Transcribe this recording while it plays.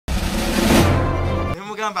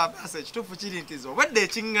namugamba abasa ekituufu kiri nti obadde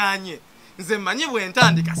ekiŋŋaanye nze mmanyi bwe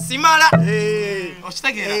ntandika simala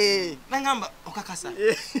okitegeera nagamba okakasa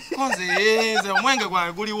konze nze omwenge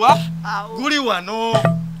gwange guli wano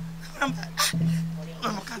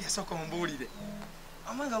Mukabya soko mbuulire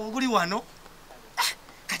omwenge guli wano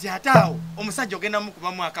kati ate awo omusajja ogenda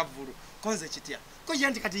mukubamu akavulu konze kitya koja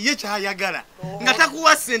nti kati ye kyayagala nga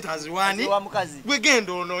takuwa ssente aziwani gwe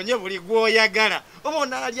genda onoonye buli gw'oyagala oba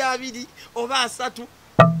onaalya 2 oba 3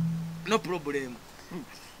 no problem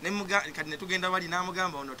kati netugenda bali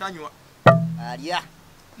namugamba ono tanywa alya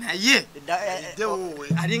naye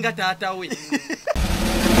alinga taata we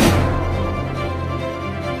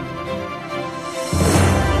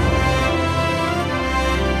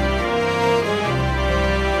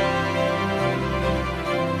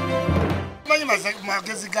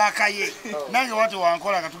magezi gakaye nange watu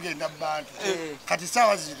wankola katugenda bantu kati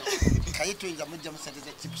sawa zino kaye tuyinza mujja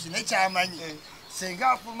musateza chips nekyamanyi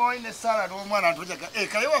senga afuma ine sala n'omwana atojaga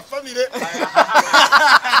kaye wa family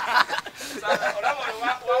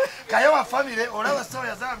kaye wa family olaba story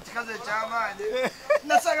za mtikaze ekyamanyi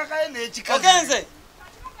nasaka kaye n'ekikaze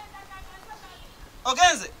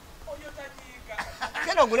ogenze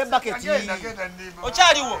keno gule bucket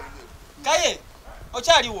okyaliwo kaye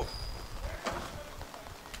okyaliwo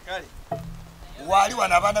kale wali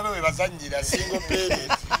wana abana bewe bazanyira single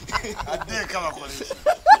parent adeka bakole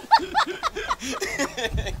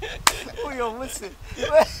uyo muse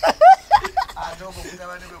adogo kuna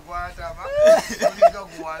bane bekwata ama uliga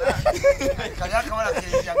kuwala kayaka wala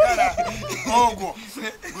kejagala ogo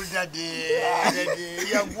gudade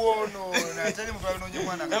ya gwono na tani mtu anonye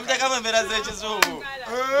mwana namta kama mbera z'ekizungu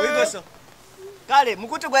wigoso kale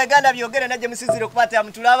mukutu gwa Uganda byogere naje musizire kupata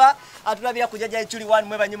mtulaba atulabira kujaja echuli 1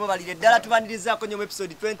 mwe banyemo balire ddala tubaniriza ko nyo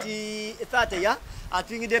episode 2030 ya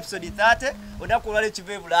atwingide episode 30 odakulale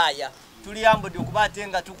chive Ebulaya tuli ambodi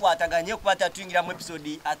okubatenga tukwataganye kupata twingira mu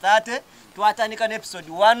episode 30 twatandika ne episode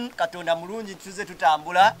 1 katonda mulungi tuze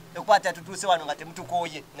tutambula okupata tutuse wano nga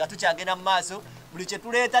temutukoye nga tukyagenda mu maaso buli kye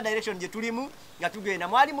tuleeta direction je tulimu nga tugenda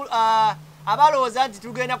mwali abaloza nti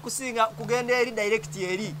tugenda kusinga kugenda eri direct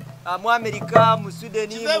eri mu America mu Sweden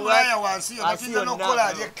mu Ebulaya wansi yo natinda nokola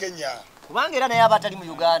ali Kenya kubanga era naye abatali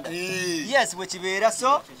mu Uganda yes bwe kibeera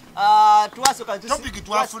so twasoka topic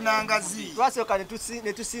twafunangazi twasoka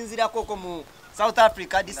ne tusinzirako ko mu South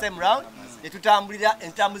Africa this time round ne tutambulira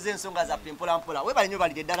entambuze ensonga za mpola mpola we balinyo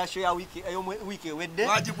balide ddala show ya week ewedde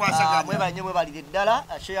mwe balinyo mwe balide ddala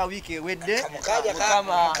show ya week ewedde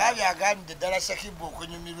Mukabya agambye ddala Sakibu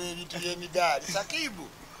okunyumirwa ebintu by'emidaali Sakibu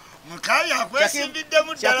Mukabya akwesimbidde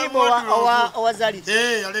mu ddala owazali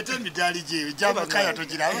alete emidaali gye Mukabya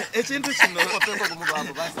togiraba ekintu kino oteko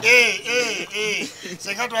kumugambo basi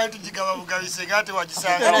senga twali tugigaba bugabi senga ate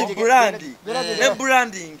wagisanga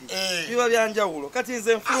branding biba byanjawulo kati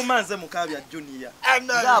nze nfuluma nze Mukabya Junior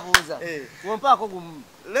ndabuuza wompaako gumu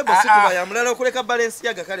lebo sikuba ya mulala okuleka balance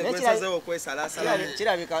yaga kale kwesazeewo okwesalasala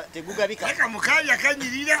kirabika tegugabika leka Mukabya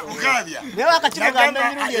kanyirira Mukabya newa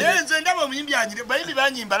akakimugamba emirundi nze ndaba omuyimbi anyire bayimbi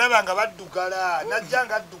banyimba labanga baddugala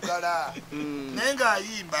najjanga addugala naye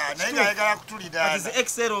ng'ayimba naye ng'ayagala kutulira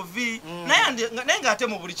XLV naye ng'ate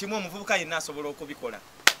mu buli kimu omuvubuka yenna asobola okubikola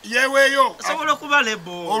yeweeyo asobola okuba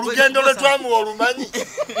lebo olugendo lwe twamuwa olumanyi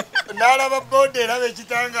n'alaba bode eraba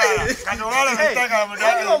ekitangaala kati olwalaba ekitangaala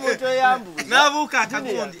waliwo omuntu eyambuza n'abuuka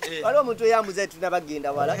atagundi waliwo omuntu eyambuza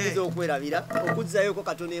tunabagenda wala iza okwerabira okuzzayoko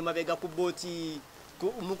katono emabega ku booti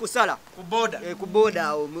mu kusala ku boda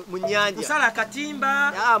awo mu nnyanja kusala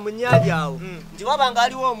katimba mu nnyanja awo nti wabanga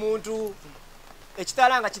aliwo omuntu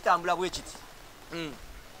ekitala nga kitambula bwe kiti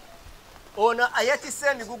ono ayatise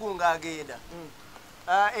emigugu ng'agenda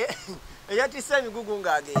eyatise emigugu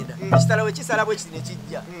ng'agenda ekitala we kisala bwe kiti ne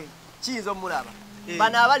kijja kiyinza omulaba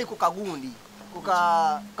bano abali ku kagundi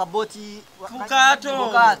kaboti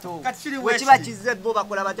kukaato we kiba kizze bo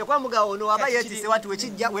bakola batya kwa muga ono aba yetise watu we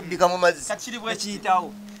kijja webbika mu mazzi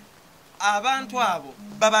ekiyitawo abantu abo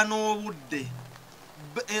baba n'obudde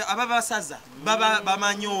ababasaza baba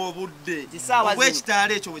bamanyi obudde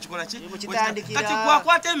obw'ekitaala ekyo bwekikola ki kati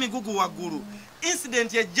gwakwata emigugu waggulu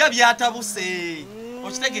incident ejja byatabuse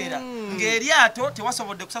okitegeera ng'eryato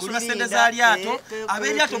tewasobodde kusasula sente za lyato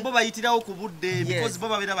ab'eryato bo bayitirawo ku budde because bo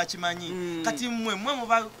babeera bakimanyi kati mmwe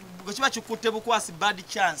bwe kiba kikutte bukwasi bad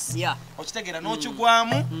chance okitegeera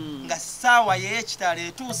n'okigwamu nga ssaawa y'ekitaala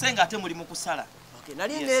etuuse ng'ate muli mu kusala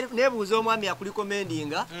nali nebuuza omwami yakuliko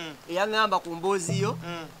mendinga eyaŋŋamba ku mboozi yo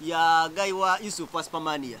ya gayi wa Yusuf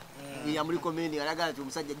Aspamania yamuliko mendinga alagala nti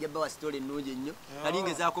omusajja ajja bbawa sitole ennungi ennyo nali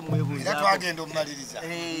ngezaako mwebuuza era twagenda omumaliriza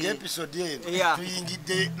ng'episode eno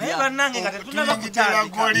tuyingidde naye bannange nga tetunaba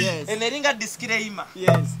kutandika eno eringa disclaimer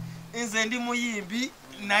nze ndi muyimbi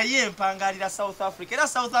naye mpangalira South Africa era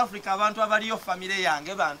South Africa abantu abaliyo family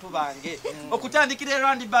yange bantu bange okutandikira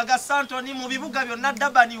Randburg Santoni mu bibuga byonna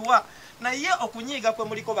dabaniwa naye okunyiga kwe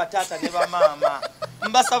muliko batata ne bamama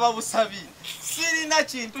mbasaba busabi sirina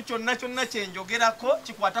kintu kyonna kyenjogerako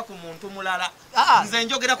kikwata ku muntu mulala nze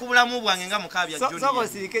njogera ku bulamu bwange nga Mukabya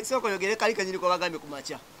Junior soko yogere kali kanyiri ko bagambye ku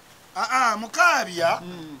macha Mukabya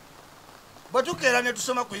batukeera ne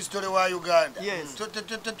tusoma ku history wa Uganda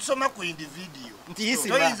tusoma ku individual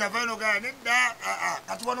toyinza vano gane da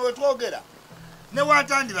kati wano wetwogera ne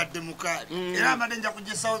watandi badde Mukabya era amade nja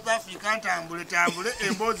kujja South Africa ntambule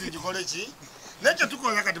embozi ngikole ki nekyo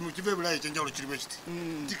tukola kati mu kive Ebulaya ekyenjawulo kirimu ekiti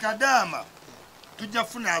tikadama tujja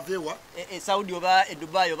funa avewa Saudi oba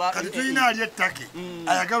Dubai oba kati tulina ali ettake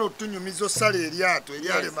ayagala otunyumiza osala eryato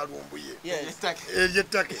eryale malumbuye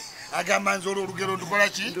eryettake agamba nze olugero ndukola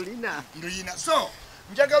ki ndulina so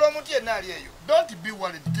njagala omuntu yenna ali eyo don't be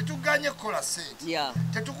worried tetuganye kola sente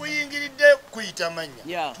tetukuyingiridde kuyita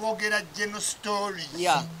manya twogera general stories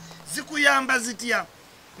zikuyamba zitya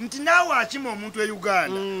nti naawe akima omuntu e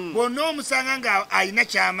Uganda bonna omusanga nga alina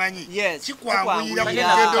kyamanyi kikwanguyira ku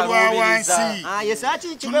lugendo lwa wansi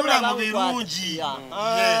tunula mu birungi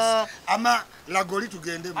ama lagoli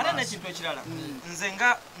tugende ate n'ekintu ekirala nze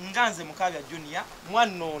nga nze Mukabya Junior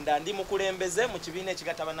mwannonda ndi mukulembeze mu kibiina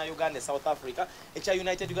ekigatta bannayuganda e South Africa ekya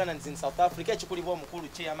United Ugandans in South Africa ekikulibwa omukulu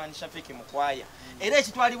Chairman Shafiki Mukwaya era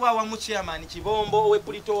ekitwalibwa awamu Chairman Kibombo owe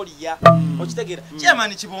Pretoria okitegeera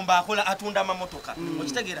Chairman Kibombo akola atunda amamotoka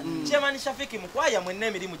okitegeera Chairman Shafiki Mukwaya mwenna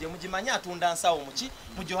emirimu gye mugimanya atunda nsawo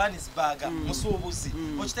mu Johannesburg musuubuzi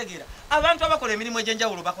okitegeera abantu abakola emirimu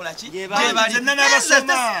egyenjawulo bakola ki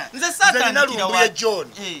nze saatandikira wa John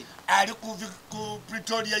ali ku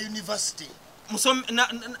Pretoria University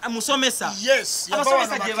musomesa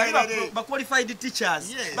abasomesa gye bali ba qualified teachers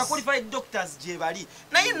ba qualified doctors gye bali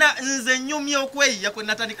naye nze nyumye okweyiya kwe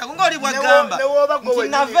natandika ng'oli bwagamba nti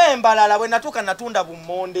November lala bwe natuuka natunda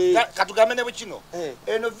bummonde katugambe ne bukino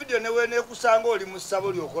eno video newe nekusanga oli mu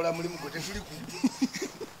ssabo lyokola mulimu gwe tetuli ku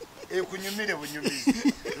ekunyumire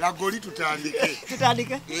bunyumizi lagoli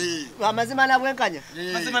tutandike amazima nabwenkanya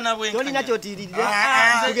tolina kyotiririre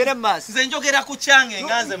tugere mumaaso nze njogera ku kyange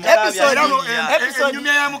nganze Mukabya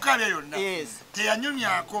enyumya ya Mukabya yonna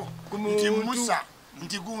teyanyumyako nti Musa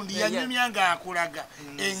nti gundi yanyumya ng'akulaga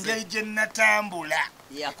engeri gye natambula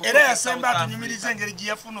era yasemba atunyumiriza engeri gye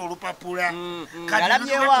yafuna olupapula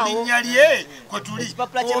kati tulinnya lye kwe tuli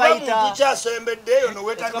oba muntu kyasembeddeeyo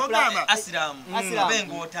nowetagogamba Asilamu oba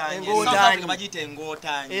engootaanye bagiyita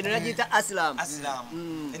engootaanye eno nagiyita Asilamu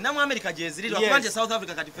enna mu America gyezirirwa kuba nti South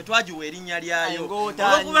Africa kati ffe twagiwa erinnya lyayo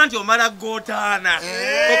olwokuba nti omala gootaana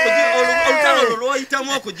olutalo olwo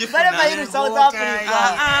lwoyitamu okugifuna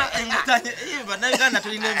bannayuganda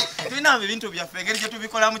tulina ebintu byaffe engeri gye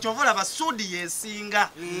tubikolamu kyova olaba suudi yesinga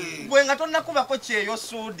gwe nga tonnakubako kyeyo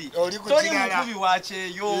suudi toli mukubi wa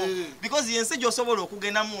kyeyo because yensi gy'osobola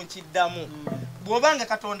okugendamu nkiddamu bw'obanga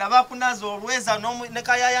Katonda bakunaza olweza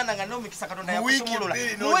nekayayana nga n'omukisa Katonda yakusumulula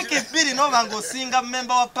mu wiiki 2 n'oba ng'osinga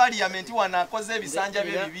member wa parliament wano akoze ebisanja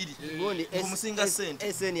bye 2 ng'omusinga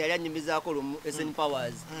ssente SN yali anyumizaako lumu SN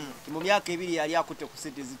Powers mu myaka 2 yali akutte ku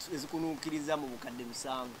ssente ezikunuukiriza mu bukadde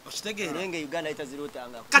 7 okitegeera naye nga Uganda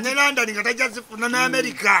itazirotanga kati London nga tajja zifuna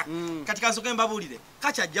n'Amerika kati kasoke mbabuulire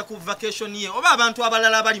Kacha ajja ku vacation ye oba abantu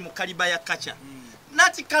abalala abali mu kaliba ya Kacha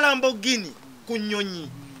nati Kalambogini ku nnyonyi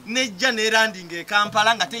nejja ne landing e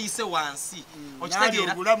Kampala nga teyise wansi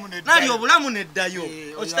okitegeera nali obulamu neddayo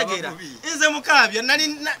okitegeera nze Mukabya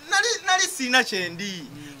nali sina kyendi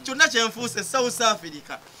kyonna kyenfuuse South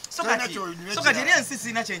Africa so kati eri ensi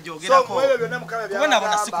sina kyenjogerako kubona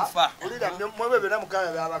bona sikufa mwebyo byonna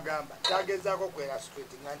Mukabya byabagamba kyagezaako kwera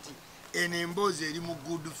straight nti eno emboozi eri mu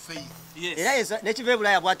good faith era nekiva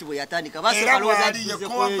Ebulaya bwati bwe yatandika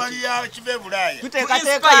kiva Ebulaya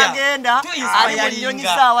tuteekateeka yagenda ali mu nnyonyi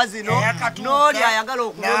saawa zino n'oli ayagala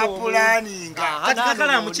okulonapulaninga kati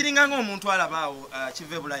Kakalaamu kiringa ng'omuntu alabaawo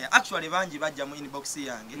kiva Ebulaya actually bangi bajja mu inbox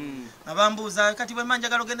yange nabambuuza kati bwe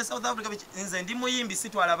manjagala ogende South Africa nze ndi muyimbi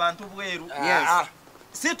sitwala bantu bweru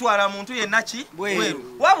sitwala muntu yenna ki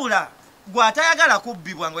bweru wabula gwatayagala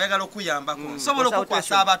kubbibwa ngoyagala okuyambako sobola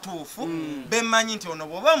okukwasa abatuufu bemmanyi nti ono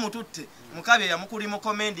bw'oba omututte Mukabya yamukuli mu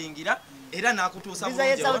commendingira era n'akutuusa visa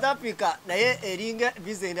ye South Africa naye eringa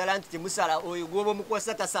visa endala nti temusala oyo gwoba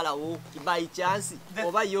omukwasa tasalawo by chance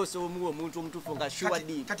oba yoso omuwa omuntu omutuufu nga sure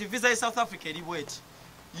deal kati visa ye South Africa eri bweti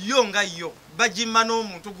yo nga yo bagimma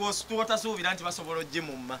n'omuntu gw'otasuubira nti basobola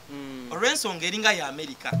oggimumma olw'ensonga eringa ya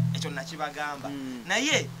America ekyo nakibagamba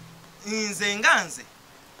naye nze nga nze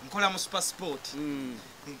nkola mu super sport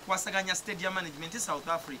nkwasaganya stadium management South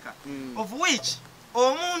Africa of which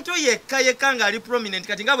omuntu yekka nga ali prominent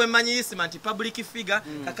kati nga bwe mmanyi Isima nti public figure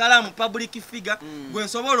Kakalaamu public figure gwe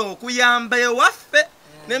nsobola okuyamba ewaffe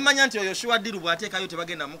nemmanya nti oyo Shuwa Diru bw'ateekayo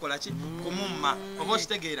tebagenda mukola ki kumumma oba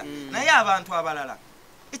okitegeera naye abantu abalala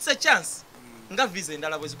it's a chance nga visa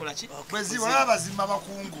endala bwe zikola ki bweziwa abazimba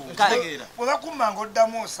bakungu bwe bakumma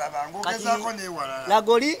ng'oddamu osaba ng'ogezaako neewalala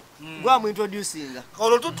Lagoli gwa mu introducinga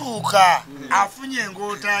olwo tutuuka afunye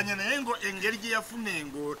engootaanya naye engeri gye yafuna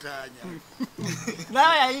engootaanya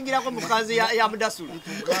naye yayingirako mu kanzu ya Mudasulu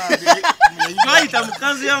twayita mu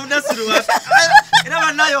kanzu ya Mudasulu era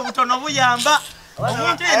bannaye obutono buyamba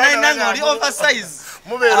omuntu yenna ng'oli oversize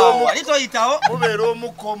mubeera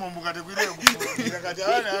omukkomo mugate gwire okufuukira kati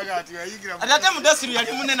abaana ati yayigira ate Mudasulu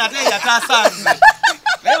yali munene ate yataasanze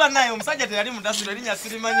naye bannaye omusajja teyali Mudasulu erinnya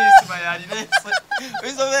sirimanyi Isima yalina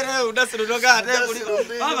oyinza obeera Mudasulu noga ate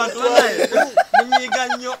abantu bannaye munyiiga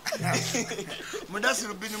nnyo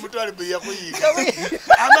Mudasulu bini mutwale bwe yakuyiga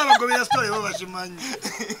aba abagobera sitole bo bakimanyi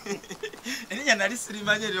erinnya nali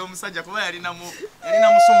sirimanyi ery'omusajja kuba yalina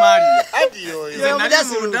Musomalia adiyo nali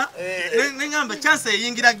munda neŋŋamba chance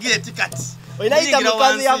eyingira gate kati oyinayita mu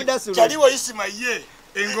kanzu ya Mudasulu kyaliwo Isima ye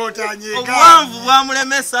engootaanya obuwanvu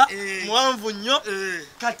bwamulemesa muwanvu nnyo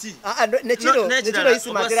kati nekiro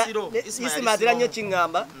Isima atera nnyo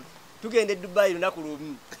kiŋŋamba tugenda e Dubai lunaku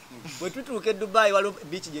lumu bwe tutuuka e Dubai waliwo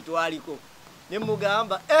biiki gye twaliko ne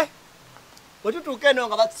mugamba bwe tutuuka eno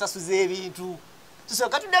nga batusasuza ebintu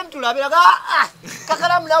tusooka tuddemu tulabiraga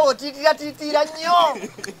Kakalaamu nawe otiitira nnyo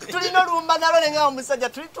tulina olumba nalo nenga omusajja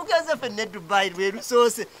tugeze ffenna e Dubai lwe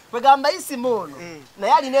lusoose kwegamba Isima ono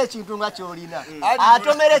naye alina ekintu nga ky'olina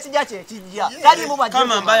atomera ekijja kyekijja talimu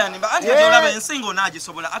bajjolaba ensingo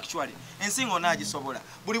naagisobola actually ensingo naagisobola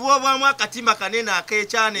buli bwobwamu akatimba kanene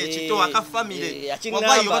akeekyana ekito akafamire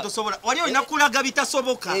wavayo batosobola wali olina kulaga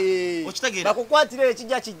bitasoboka okitegeera bakukwatira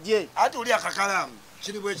ekijja kijje ate oli Kakalaamu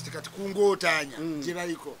kiri bwe kiti kati ku ngootaanya gye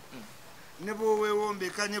baliko ne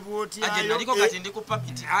bwoweewombeka ne bwotyayo kati ndi ku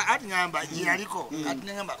papiti ati ngamba gye yaliko kati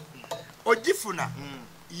nengamba ogifuna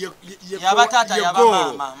yabataata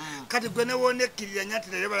yabamaama kati gwe ne woonekkirira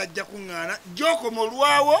nyatira era balajja kuŋŋaana gyokoma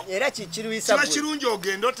olwawo era kikiruisa kiba kirungi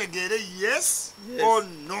ogenda otegeere yes or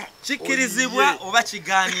no kikkirizibwa oba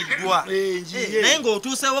kigaaniddwa naye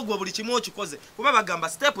ng'otuusewo gwe buli kimu okikoze kuba bagamba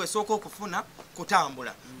sitepu esooka okufuna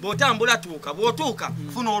kutambula bw'otambula tuuka bw'otuuka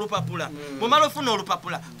funa olupapula bw'omala ofuna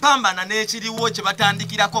olupapula pambana n'ekiriwo kye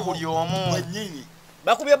batandikirako buli omu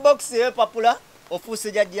bakubye bokisi y'epapula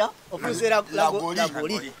ofuuse jajja ofuuse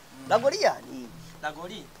lagoli yani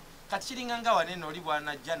lagoli kati kiringa nga wanene oli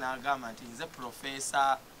bwanajja n'agamba nti nze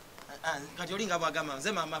profesa kati olinga bwagamba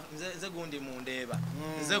nze gundi mundeeba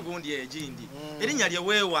nze gundi egindi erinnya lye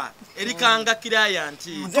weewa erikanga kiraya nti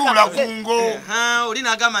ntula kungo oli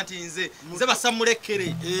n'agamba nti nze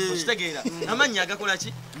basamulekere okitegeera amannya agakola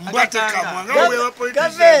ki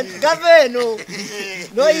gaveeno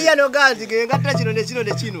noyiya noganti gengatta kino ne kino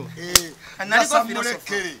ne kino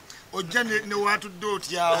nasamulekere ojja ne watudde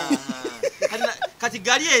otyawo kati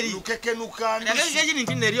gali eri lukekenukandegini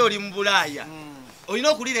nti neri oli mu Bulaaya olina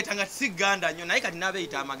okulireeta nga si Uganda nnyo naye kati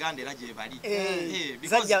n'abeeyita amaganda era gye bali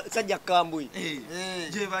sajja kambwe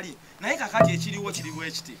gye bali naye kakati ekiriwo kiri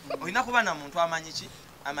bwe kiti olina kuba na muntu amanyi ki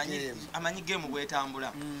amanyi geemu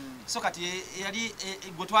bwetambula so kati yali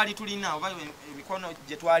gwe twali tulina oba emikono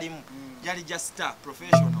gye twalimu yali just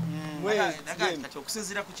professional kati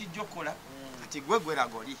okusinziira ku kijja okukola kati gwe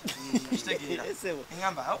lagoli kitegeera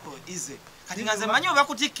engamba ize kati nga nze manyi oba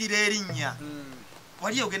kutikkira erinnya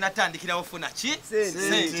wali ogenda tandikirawo funa ki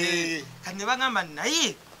sente kati ne bagamba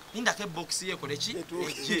naye lindako ebokisi yekole ki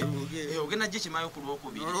ogenda gye kimayo ku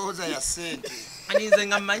lwokubiri olowooza ya sente ani nze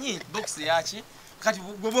nga mmanyi bokisi yaki kati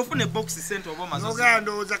gwe bwofuna ebokisi sente oba omaze noga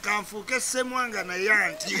ndowooza kanfuuke semwanga naye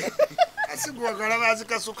anti asigwagala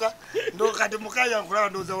bazikasuka kati Mukabya nkulaba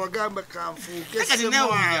ndowooza wagamba kanfuuke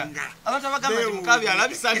semwanga abantu abagamba nti Mukabya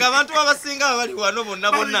alabisanga abantu abasinga abali wano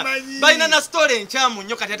bonna balina na story enkyamu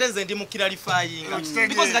nnyo kati ate nze ndi mukiralifayinga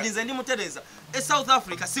because kati nze ndi mutereza e South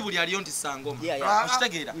Africa si buli aliyo nti Sangoma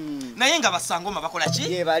okitegeera naye nga basangoma bakola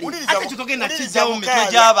ki ate kitogenda kijjawo mu mitwe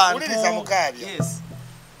gy'abantu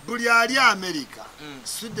buli ali America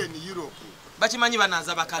Sweden Europe bakimanyi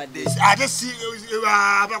banaza bakadde ate si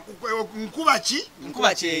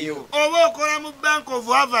nkuba kyeyo oba okola mu Bank of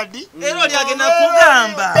Harvard era oli agenda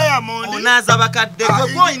kugamba onaza bakadde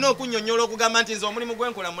gwe olina okunnyonnyola okugamba nti nze omulimu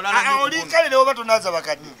gwenkola mulala oli kalire oba tonaza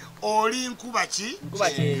bakadde oli nkuba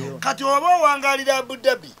kyeyo kati oba owangalira Abu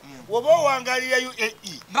Dhabi oba owangalira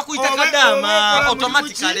UAE bakuyita kadama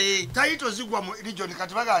automatically taito zigwa mu region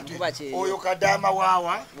kati bagati oyo kadama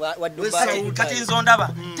wawa wa Dubai kati nzondaba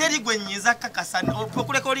teri gwenyiza kakasana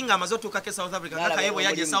okuleka olinga amazoto kake South Africa kaka yebo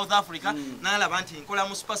yaje South Africa nalaba nti nkola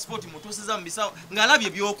mu passport mutusiza mu bisawo ngalabye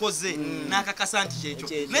byokoze nakakasa nti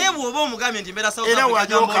kyekyo naye bwoba omugambe nti mbera South Africa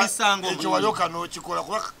gambo lisango ekyo walyoka n'okikola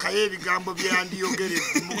kuba kaye ebigambo byandiyogere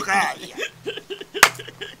Mukabya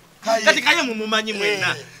kati kaye mumumanyi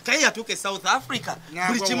mwena kaye yatuke South Africa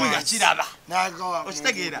buli kimu yakiraba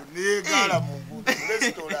okitegeera negala mu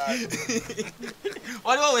restaurant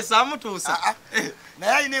waliwo wesamutuusa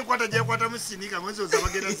naye ayina enkwata gyekwata mu sinika mwezi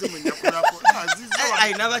ozabagenda zimu nyakulako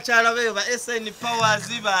ayina bakyala beyo ba SN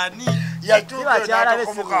Powers bani yatuka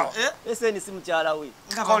SN si mukyala we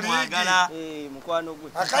ngabamwagala mukwano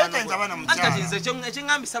gwe akaitenza bana mukyala kati nze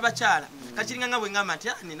ekingambisa bakyala kakiringa nga bwe ngamba nti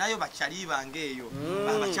ninayo bakyali bange eyo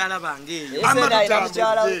bakyala bange eyo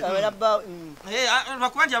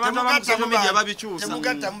bakubanja abantu abamusoma media babikyusa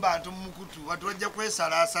temugatta mu bantu mukutu watu wajja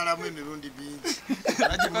kwesalaasalamu emirundi mingi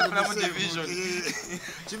Kakalaamu division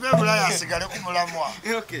kibe Ebulaya asigale ku mulamwa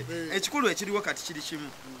ekikulu ekiriwo kati kiri kimu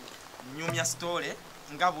nyumya story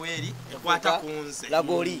nga bweri ekwata ku nze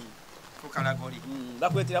lagoli kukalagoli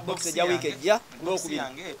bakwetera box ejja week ejja ng'okubiri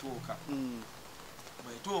yange etuuka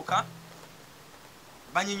bwetuuka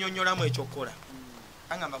banyinyonyolamu ekyokukola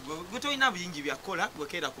angamba gwe tolina buyingi byakukola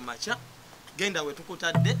gwekeera ku makya genda we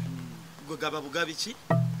tukutadde gwe gaba bugabi ki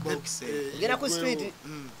box genda ku street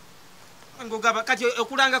ngogaba kati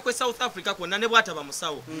okulanga kwe South Africa kwonna ne bwataba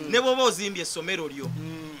musawo ne bwoba ozimbye essomero lyo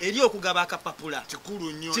eri okugaba akapapula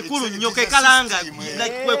kikulu nnyo kekalanga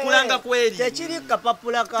kwe kulanga kweri tekiri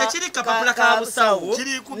kapapula ka busawo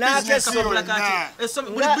kiri ku business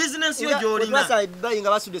buli business yo gyolina bayinga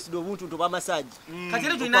basudde obuntu nto bamassage kati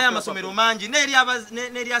eri tulinayo amasomero mangi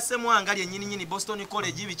n'eri asemwanga lyennyini Boston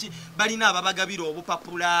College biki balina ababagabira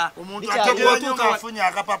obupapula omuntu ategeeyo afunye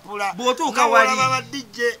akapapula bw'otuuka wali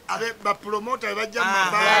DJ abe promoter bajja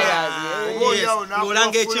mabaya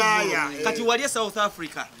olanga ekivulu kati wali South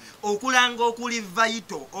Africa okulanga okuli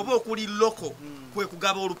vital oba okuli local kwe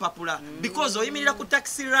kugaba olupapula because oyimirira ku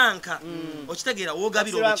taxi rank okitegeera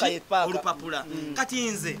wogabira olupapula kati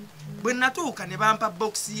nze bwe natuuka ne bampa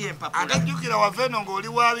box y'empapula agajjukira waveno ng'oli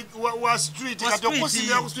wa street kati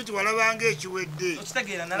okusingira ku street walabanga ekiwedde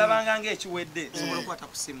okitegeera nalabanga ng'ekiwedde sobola okukwata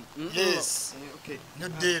ku simu yes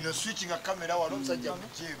no switching a camera wano omusajja mu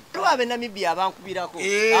gym tuwabe Namibia abankubirako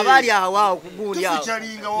abali awo kugundi awo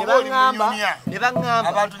ne baŋŋamba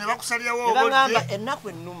abantu ne bakusalirawo obodde ennaku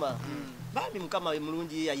ennuma bambi mukama we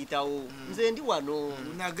mulungi yayitawo nze ndi wano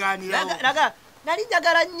naganirawo nali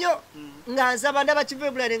njagala nnyo nga nsaba ndaba Kiva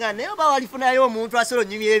Ebulaya nga naye oba walifunayo omuntu asobola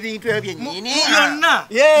onyumya ebintu ebyo byennyini byonna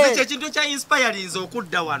ekyo ekintu ekya inspirings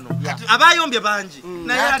okudda wano abayombye bangi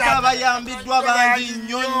naye ate abayambiddwa bangi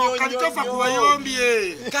nnyo kalitofa ku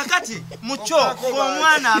bayombye kakati mucho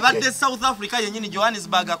omwana abadde South Africa yennyini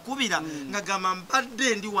Johannesburg akubira nga gamba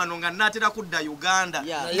mbadde ndi wano nga naatera kudda Uganda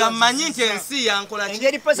nga mmanyi nti ensi yankola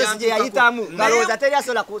engeri process gye yayitamu ngalowooza teri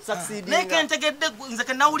asobola ku succeedinga naye kentegedde nze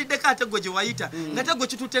kenawuliddeko ate gwe gye wayita nga te gwe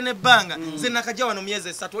kitutte n'ebbanga nze nakajja wano myezi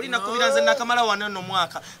 3 oli nakubira nze nakamala wano no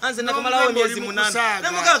mwaka nze nakamalawo myezi 8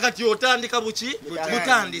 nemugaba kati otandika buki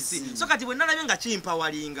butandisi so kati bwe nalabye nga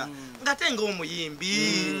kimpawalinga nga te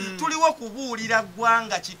ng'omuyimbi tuliwo kubuulira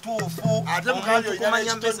ggwanga kituufu ate Mukabya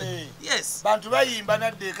kumanya mpese yes bantu bayimba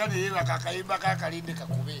naddeeka naye bakakayimba kakalinde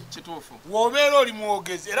kakube kituufu wobeera oli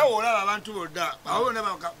mwogezi era woolaba abantu bodda bawona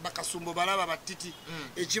bakasumbo balaba batiti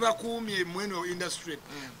ekibakuumye mweno industry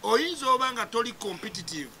oyinza oba nga toli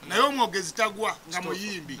competitive naye omwogezi tagwa nga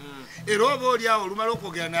muyimbi era oba oli awo olumala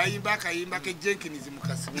okwogera nayimba akayimba ke Jenkins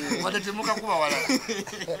mukasi wadde temukakuba walala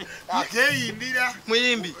akeyimbira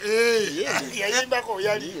muyimbi yayimbako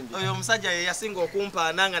yali oyo omusajja ye yasinga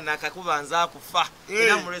okumpaana nga nakakuba nze akufa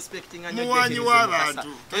era mu respecting nnyo muwanyi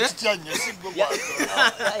w'abantu tekitya nnyo sigwe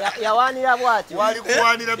yawaanira bw'atyo wali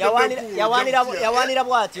kuwaanira yawaanira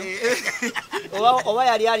bw'atyo oba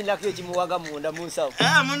yali alinako ekimuwaga munda mu nsawo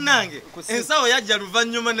munnange ensawo yajja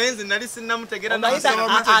luvannyuma naye nze nali sinnamutegera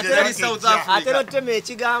ate notema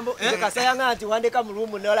ekigambo kasayanga nti wandeka mu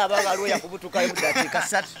luumu nolaba nga lwoya kubutukayo mu dakiika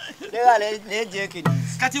 3 naye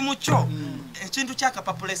Jenkins kati mucho ekintu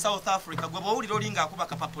kyakapapula South Africa gwe bwowulira olinga akuba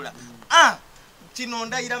kapapula kino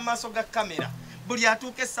ndayira mu maaso ga kamera buli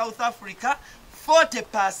atuuka South Africa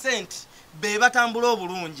 40% be batambula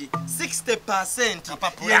obulungi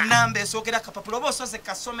 60% yenamba esookera kapapula oba osoose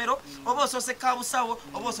kasomero oba osoose kabusawo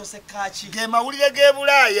oba osoose kaki ge mawulire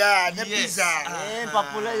g'Ebulaya ne pizza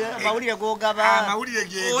mawulire gogaba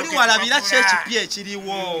oli walabira kyekipya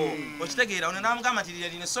ekiriwo okitegeera ono namugamba nti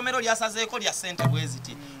lino essomero lyasazeeko lya ssente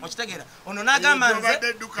bweziti okitegeera ono n'agamba nze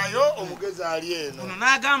baddukayo omugezi ali eno ono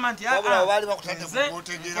n'agamba nti wabula baali bakutadde nze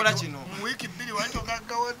kutegeera kola kino mu wiiki 2 wali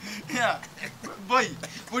togaggawo boy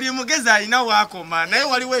buli mugezi alina waakoma naye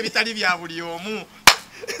waliwo ebitali bya buli omu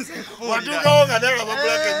watugawo nga naye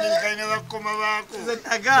ababulaka ennyini kalina bakoma baako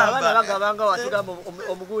abaana bagabanga watugamba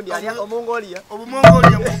omugundi ali omongoliya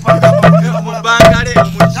obumongoliya mubangale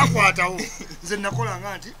nakwatawo nze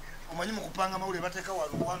nakolanga nti omanyi mukupanga mawulire bateeka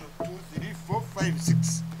wano 1 2 3 4 5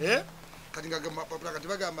 6 kati ngapapula kati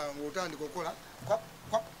bagamba ngaotandika okola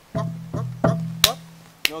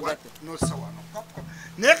nossa wano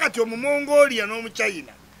naye kati omumongoliya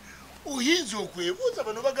n'omuchina oyinza okwebuuza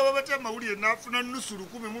bano bagaba batya amawulire n'afuna nusu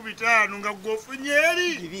 105 nga gwofunye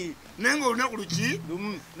eri naye ngaolunaku luki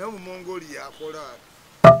naye omumongoliya akola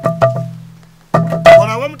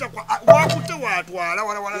wakute watwala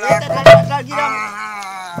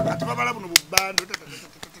kati babala buno bubbando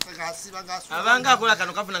abanga akola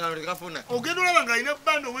kano kafuna kano tekafuna ogenda olaba nga alina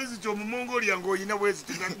bbando bweziti omumongoliya ng'olina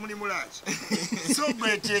bweziti nga mulimu laki so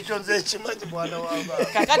bwekyo ekyo nze ekimanyi mwana waba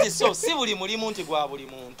kakati so si buli mulimu nti gwa buli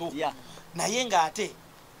muntu naye ng'ate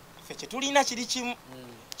ffe kye tulina kiri kimu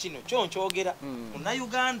kino kyo nkyogera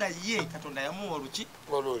Munnayuganda ye Katonda yamuwa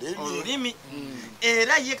olulimi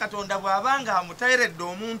era ye Katonda bw'abanga amutairedde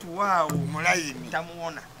omuntu waawo mulayini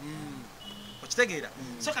tamuwona okitegeera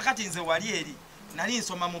so kakati nze wali eri nali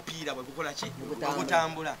nsoma mupiira bwe gukola ki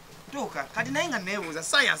ogutambula tuuka kati naye nga neebuuza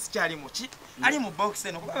sayansi kyali mu ki ali mu box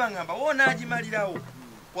eno kuba bangamba wonaagimalirawo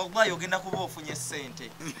wallahi ogenda kuba ofunye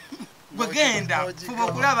ssente gwe genda fuba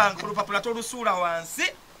okulaba nga olupapula tolusuula wansi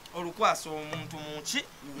olukwasa omuntu muki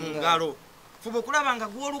mu ngalo fuba okulaba nga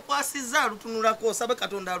gw'olukwasizza alutunulako osabe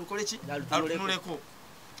Katonda alukole ki alutunuleko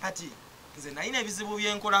kati nze nalina ebizibu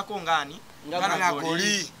byenkolako ngaani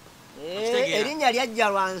nagoli erinnya lyajja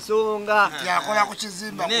lwa nsonga yakola ku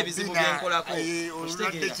kizimba n'ebizibu byenkolako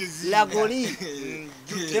lagoli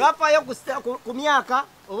tebafaayo ku myaka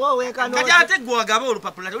oba owenkano kati ate gwagaba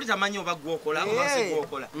olupapula toli tamanyi oba gwokola oba si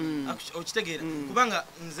gwokola okitegeera kubanga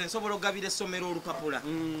nze nsobola okugabira essomero olupapula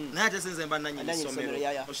naye ate sinze mba nannyini essomero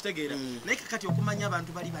okitegeera naye kakati okumanya abantu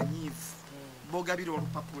bali banyiivu boogabira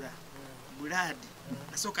olupapula bulaadi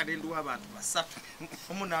nasooka nenduwa abantu 3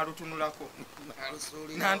 omu n'alutunulako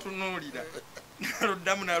n'antunuulira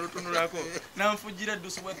n'aluddamu n'alutunulako n'anfugira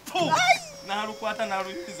eddusu bwe n'alukwata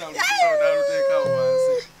n'aluyiriza n'aluteekawo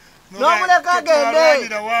wansi n'omuleka agende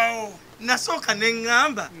nasooka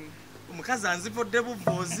neŋŋamba omukazi anzivodde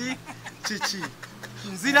buvoozi kiki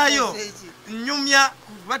nzirayo nnyumya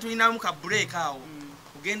kuba tulinamu ka bureeka awo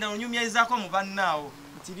kugenda onyumyaizaako mu bannaawo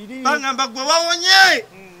baŋŋamba gwe wawonye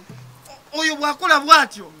oyo bwakola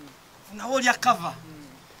bwatyo nawe olya cover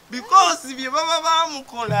because bye baba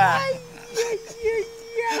bamukola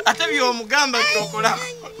ate byomugamba kyokola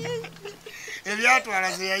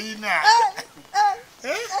ebyatwala ze yayina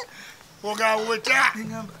ogaweta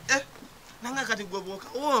nanga kati gwe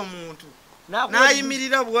bwokawa omuntu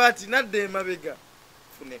nayimirira bwati nadde emabega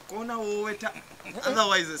fune koona wooweta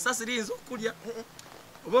otherwise esasi liyinza okulya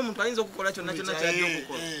oba omuntu ayinza okukola kyonna kyonna kyajja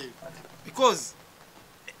okukola because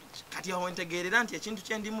kati awo ntegeerera nti ekintu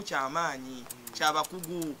kyendimu kyamaanyi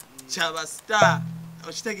kyabakugu kyabasita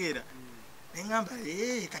okitegeera neŋŋamba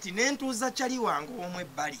kati nentuuza kyali wange omu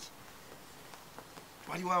ebbali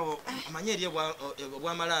waliwo amanye eri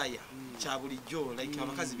obwamalaaya kya bulijjo like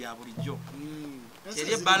abakazi bya bulijjo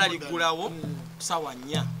eri ebbaala liggulawo ssaawa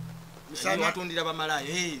 4 watundira bamalaaya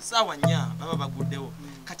ssaawa 4 baba baguddewo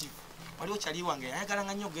kati waliwo kyali wange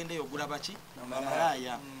yayagalanga nnyo ogendeyo ogula baki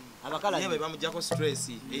bamalaaya abakalaye bamujjako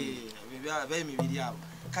stress b'emibiri abo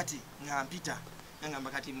kati nga mpita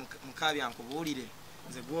ngamba kati Mukabya nkubuulire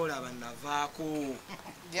nze gwolaba navaako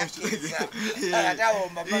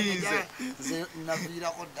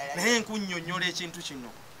naye nkunnyonnyola ekintu kino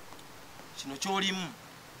ky'olimu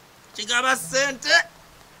kigaba ssente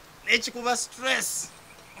n'ekikuba stress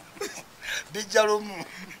bijja lumu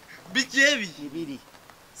bijja ebiri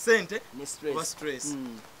ssente oba stress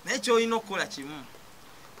naye ky'olina okukola kimu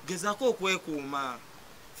gezaako okwekuuma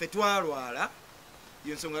ffe twalwala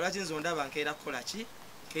yo nsonga lwaki nze ondaba nkeera kukola ki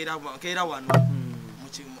nkeera wano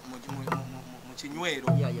mu kinywero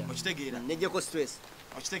okitegeera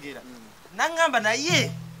okitegeera naŋŋamba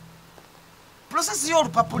naye process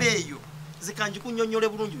y'olupapula eyo zikanjikunnyonnyole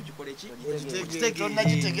bulungi ogikole ki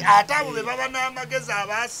ate abo be baba n'amagezi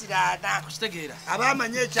abaasiraana okitegeera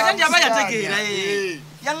abamanye ekyanti aba yategeera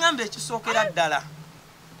yaŋŋamba ekisookera ddala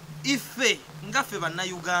ife ngaffe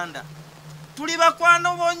bannayuganda tuli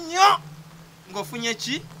bakwano bo nnyo ng'ofunye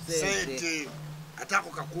ki sente ate ako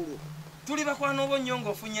kakulu tuli bakwano bo nnyo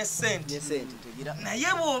ng'ofunye sente naye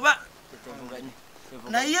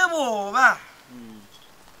bw'oba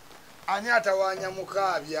ani atawanya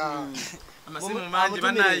Mukabya amasimu mangi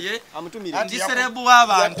banaye amutumire ndiserebu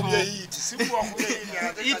w'abantu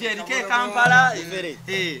iti erike Kampala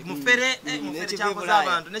mufere kyankoze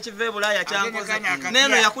abantu nekiva Ebulaya kyankoze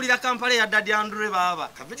neno yakulira Kampala ya Daddy Andre baba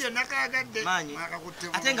kabidi nakagadde manyi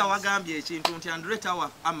ate nga wagambye ekintu nti Andre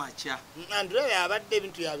tawa amacha Andre yabadde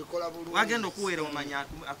ebintu yabikola bulungi wagenda okuweera omanya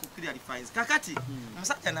akukirya refines kakati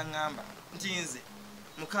omusajja nangamba nti nze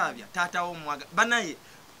Mukabya taata wo mwaga banaye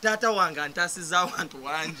tata wanga ntasiza abantu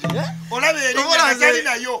wanje olabe erinnya tali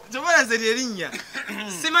nayo tobalanze erinnya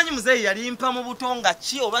simanyi muzeyi yali mpa mu butonga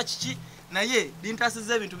ki oba kiki naye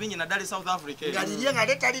lintasiza ebintu bingi na Dar South Africa ngalirye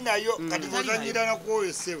nga tali nayo kati kozanyira na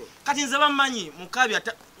kwoyesebo kati nze bamanyi Mukabya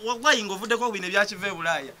wagwayinga ovuddeko bino ebyakiva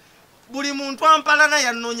Ebulaya buli muntu ampalana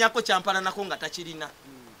yanoonyako kyampalanako nga takirina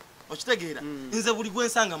okitegeera nze buli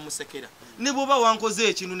gwensanga musekera ne bwoba wankoze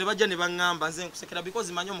ekintu ne bajja ne baŋŋamba nze nkusekera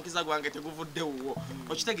because manyi omukiza gwange teguvudde wuwo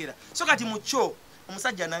okitegeera so kati mucho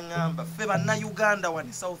omusajja naŋŋamba ffe banna Uganda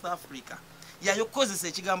wani South Africa yayokozesa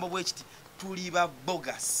ekigambo bwe kiti tuli ba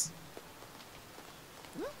bogus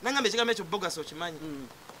naŋŋamba ekigambo ekyo bogus okimanyi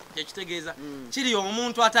ekitegeeza kiri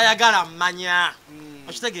omuntu atayagala mmanya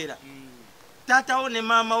okitegeera tatawo ne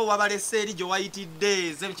maama wo wabalese eri gye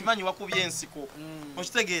wayitidde ze kimanyi wakubye ensiko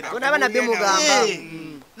okitegeera onaba nabbe mugamba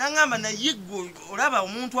naŋŋamba naye gwe olaba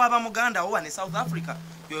omuntu aba Muganda wo wane South Africa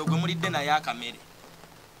yoyo gwe mulidde naye akamere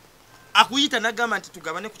akuyita nagamba nti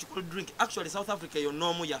tugabane ku kikolo drink actually South Africa eyo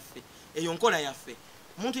noomu yaffe eyo nkola yaffe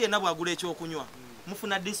omuntu yenna bwagula ekyokunywa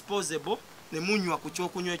mufuna disposable ne munywa ku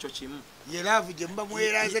kyokunywa ekyo kimu yeravu gye mba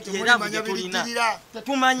mweraze temumanya bibitirira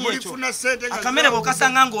tetumanyi ekyo akamere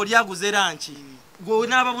bw'okasanga ng'oli aguze ranki gwe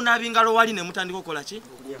naaba bunaabingalo wali ne mutandika okukola ki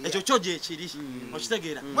ekyo kyo gye ekiri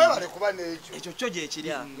okitegeera mwebale kuba n'ekyo ekyo kyo gye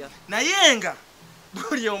ekiri naye nga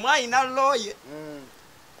buli omu ayina looye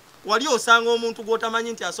wali osanga omuntu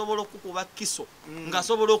gw'otamanyi nti asobola okukuba kiso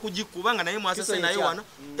ng'asobola okugikuba nga naye mwasese naye wano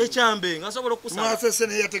ekyambe ng'asobola okusala mwasese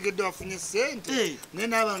naye yategedde wafunye ssente naye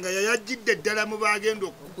naaba nga yayajjidde ddala mu bagenda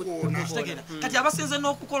okukukoona kati abasinze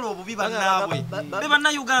n'okukola obubi bannaabwe be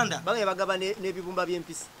bannayuganda bamwe bagaba n'ebibumba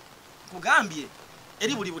by'empisi kugambye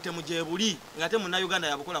eri buli butemu gye buli ng'ate munnayuganda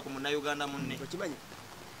yabukola ku munnayuganda munne okimanyi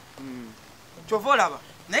kyova olaba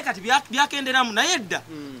naye kati byakenderamu naye edda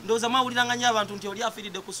ndowooza mwawuliranga nnyo abantu nti oli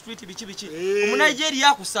afiiridde ku street biki omunigeria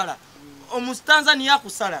akusala omutanzania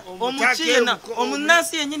akusala omukiina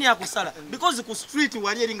omunansi yennyini akusala because ku street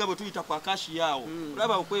wali eringa bwe tuyita kwa kashi yaawo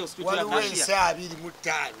olaba okweyo street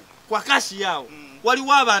ya kwa kashi yaawo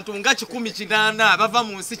waliwo abantu nga 180 bava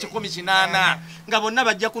mu nsi 180 nga bonna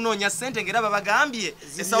bajja kunoonya ssente ng'era babagambye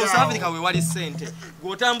e South Africa we wali ssente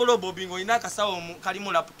gw'otambula obobinga olina akasawo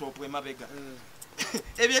kalimu laptop emabega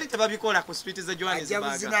ebyo eri tebabikola ku street ze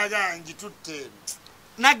Johannesburg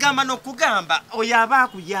nagamba n'okugamba oyo aba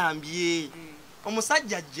akuyambye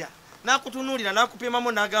omusajja ajja n'akutunuulira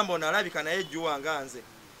n'akupimamu n'agamba ono alabika naye ejjuwa nga nze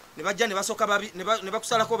ne bajja ne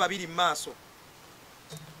bakusalako babiri mu maaso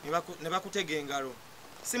ne bakutega engalo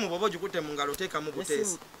simu bwoba ogikutte mu ngalo teekamu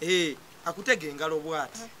buteesi akutega engalo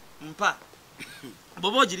bw'ati mpa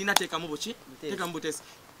bwoba ogirina teekamu buki teekamu buteesi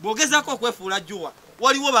bw'ogezaako okwefuula jjuwa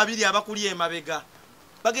waliwo babiri abakuli emabega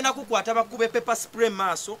bagenda kukwata bakube pepper spray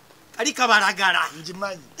maaso kali kabalagala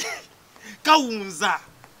njimanyi kawunza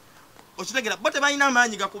okitegera bo tebalina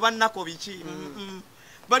amaanyi gakuba nnako biki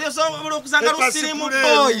bali osobola okusanga lusirimu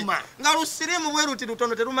boy nga lusirimu bwe ruti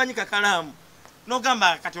lutono terumanyi kakalaamu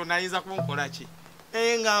n'ogamba kati onayinza kunkola ki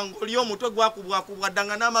nga ng'oli omutwe gwakubwakubwa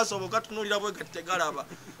ddanga n'amaaso bwe gatunulira bwe gati tegalaba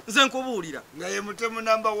nze nkubuulira nga ye mutemu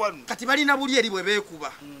number 1 kati balina buli eri bwe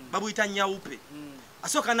beekuba babuyita nyawupe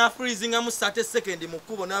asooka n'afreezingamu 30 sekendi mu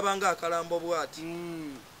kkubo n'abanga akalambo bw'ati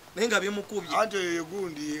naye nga byemukubye anti oyo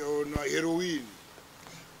gundi ono heroin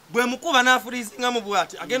bwe mukuba n'afreezingamu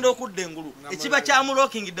bw'ati agenda okudda engulu ekiba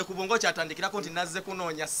kyamulokingidde ku bwongo kyatandikirako nti nazze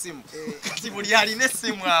kunoonya ssimu kati buli alina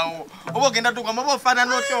essimu awo oba ogenda tukamu oba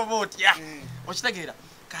ofaanana otya oba otya okitegeera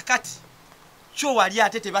kakati kyo wali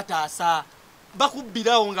ate tebataasa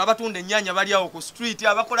bakubbirawo nga batunda ennyaanya bali awo ku street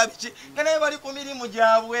abakola biki nga naye bali ku mirimu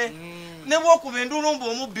gyabwe ne bwokuba endulumba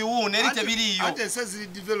omubbi wuuno eri tebiriiyo ate ensi ziri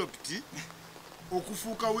developed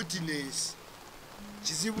okufuuka witness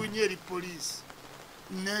kizibu nnyo eri poliisi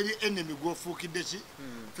n'eri enemy gw'ofuukidde ki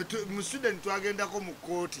mu student twagendako mu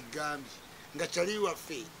kooti gambye nga kyali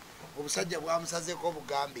waffe obusajja bwamusazeko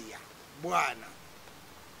obugambiya bwana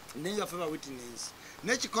naye nga ffe ba witness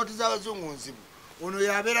n'ekikooti z'abazungu nzibu ono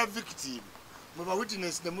yabeera victim mwe ba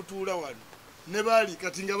witness ne mutuula wano ne bali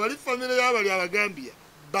kati nga bali famire y'abali abagambiya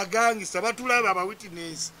bagangisa batulaba aba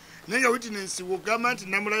witness naye nga witness wogamba nti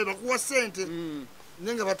namulabe bakuwa ssente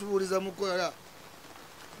naye nga batubuuliza mukola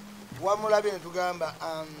wamulabe ne tugamba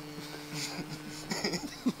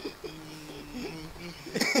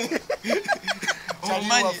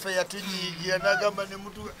Chali waffe yatunyigira nagamba ne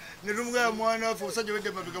mutu ne tumugamba mwana waffe osajja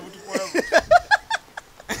wedde mabega mutukola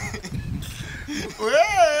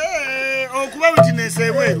okuba butinesa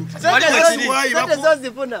ebweru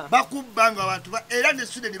bakubba nga abantu era ne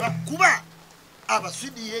Sweden bakuba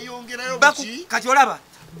abaswidi yeyongerayo kati olaba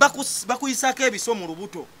bakuyisako ebiso mu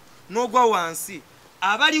lubuto n'ogwa wansi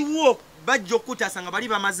abaliwo bajja okutasa nga bali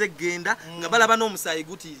bamaze genda nga balaba n'omusaayi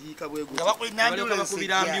gutiiriika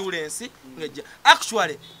bwegubakubira ambulensi ngejja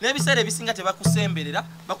actually n'ebiseera ebisinga tebakusemberera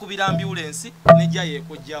bakubira ambulensi nejja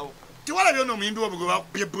yeekojjawo tiwalabye n'omuyimbi wabwe gwe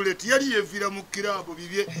bakubye bullet yali yeviira mu kirabo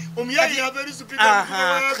bibye omuyayi yava eri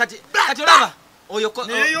kati olaba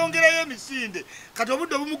neyeyongerayo emisinde kati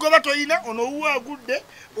obudde obumugoba toyina ono owuwaagudde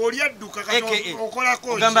oli adduka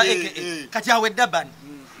okolako kati awedda bani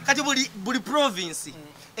kati buli province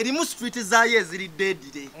erimu street zaayo eziri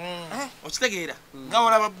deadire okitegeera nga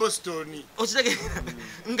olaba Boston okitegeera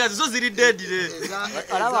nga zo ziri deadire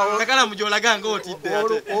Kakalaamu gy'olaga ng'otidde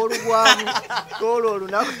ate olugwamu olwo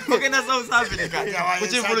olunaku ogenda South Africa ku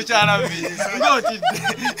kivulu kya Navy ng'otidde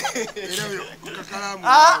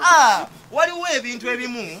waliwo ebintu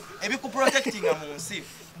ebimu ebikuprotectinga mu nsi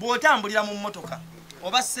bw'otambulira mu mmotoka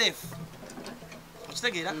oba safe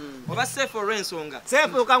okitegeera oba safe olw'ensonga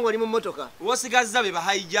safe okanga oli mu mmotoka wosigazza be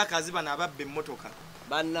bahijackers bano ababba emmotoka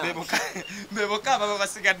beboka baba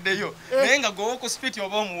basigaddeyo naye nga gwowa ku spiti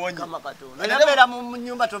oba omuwonyi nabeera mu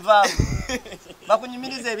nyumba tovaamu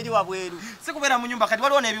bakunyumiriza ebiri wabweru si kubeera mu nyumba kati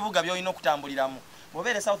waliwo n'ebibuga by'olina okutambuliramu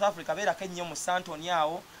bw'obeera South Africa beerako ennyo mu Santoni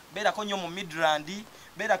awo beerako nnyo mu Midrand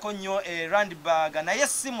beerako nnyo Randburg naye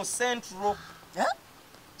si mu Central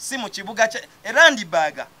si mu kibuga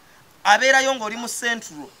Randburg abeerayo ng'oli mu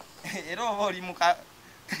Central era oba oli mu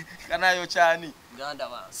kanayo kyani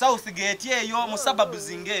South Gate eyo mu suburbs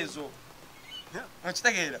ng'ezo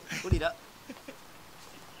okitegeera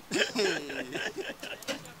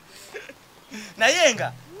naye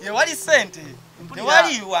nga yewali sente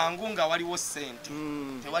tewali wangu nga waliwo sente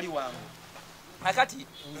tewali wangu akati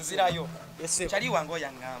nzirayo kyali wangu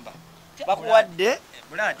yaŋŋamba bakuwadde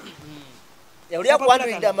buladi oli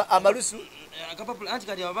akuwandulidde amalusu anti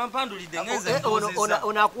kati abampandulidde ngenze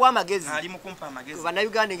ono akuwa amagezi ali mu kumpa amagezi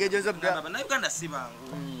bannayuganda engejo bannayuganda si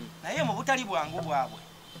bangu naye mu butali bwangu bwabwe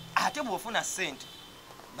ate bw'ofuna ssente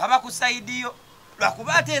baba ku saidiyo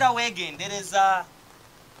lwakuba ate era weegendereza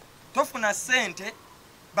tofuna ssente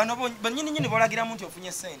bano bannyininyini bolagiramu nti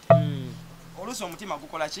ofunye ssente oluusi omutima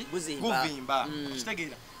gukola ki guvimba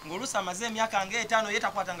okitegeera ng'oluusi amaze emyaka nga5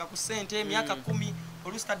 yetakwatanga ku ssente emyaka 10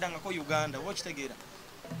 oluusi taddangako Uganda oba okitegeera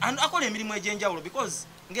akola emirimu egy'enjawulo because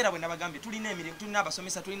ngera bwe nabagambye tulina emirimu tulina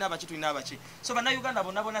abasomesa tulina abaki so bannayuganda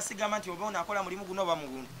bonna sigamba nti oba onaakola mulimu guno oba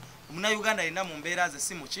muguno omunnayuganda alina mu mbeera ze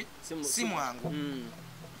si mwangu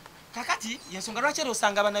kakati yensonga lwaki era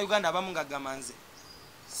osanga bannayuganda abamu nga gamba nze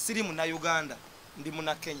siri munnayuganda ndi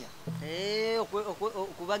munakenya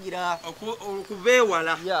okubagira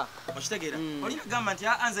okubeewala okitegeera olina gamba nti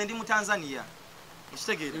nze ndi mu Tanzania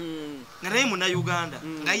okitegeera nga naye munnayuganda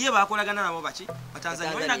nga ye bakolagana nabo baki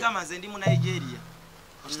batanzania olina gamba nze ndi mu Nigeria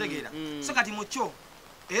okitegeera so kati mukyo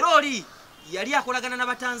era oli yali akolagana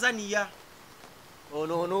n'abatanzania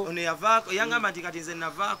ono yavaako yangamba nti kati nze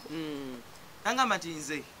navaako yangamba nti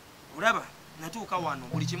nze olaba natuuka wano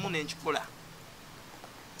buli kimu nenkikola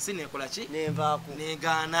sinekola ki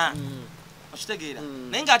negaana okitegeera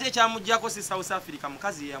naye ng'ate ekyamuggyako si South Africa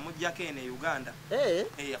mukazi yeyamuggyako eno e Uganda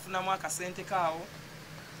yafunamu akasente kaawo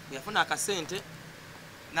yafuna akasente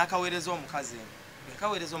n'akaweereza omukazi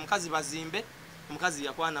yakaweereza omukazi bazimbe omukazi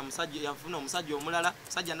yakwana yafuna omusajja omulala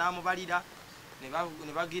musajja n'amubalira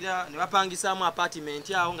ne bapangisaamu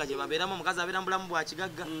apartment awo nga gye babeeramu omukazi abeera mu bulamu bwa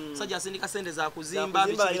kigagga musajja asindika sente za kuzimba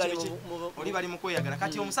biki oli bali mu kweyagala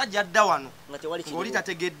kati omusajja adda wano ng'oli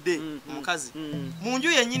tategedde omukazi mu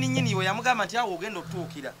nju yennyininyini we yamugamba nti awo ogenda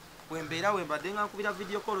okutuukira wembeera wembadde nga nkubira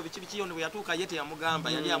video call biki ono bwe yatuuka ye teyamugamba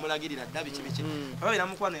yali yamulagirira dda biki ababeera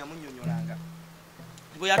mukwano yamunnyonnyolanga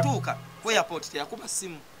bwe yatuuka ku airport teyakuba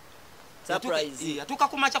simu yatuuka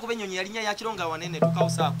ku makya kuba ennyonyi yalinnya yakironga wanene tuukawo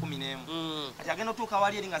saa 11 kati agenda otuuka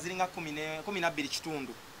wali eri nga ziringa 12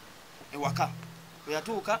 kitundu ewaka bwe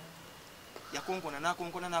yatuuka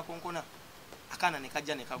yakonkona akaana ne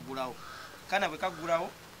kajja ne kaggulawo akaana bwe kaggulawo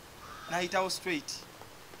n'ayitawo straight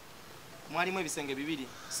mwalimu ebisenge bibiri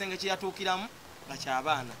kisenge kye yatuukiramu nga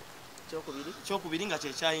ky'abaana kyokubiri nga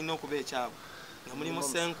kyekyalina okuba ekyabwe nga mulimu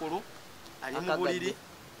senkulu ali mu buliri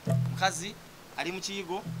mukazi ali mu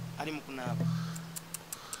kiyigo ali mu kunaaba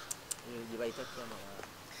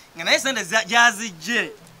nga naye sente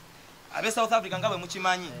gyazijje ab'e South Africa nga bwe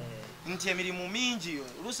mukimanyi nti emirimu mingi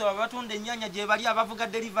oluusi baba batunda ennyanya gye bali abavuga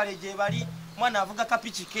delivery gye bali mwana avuga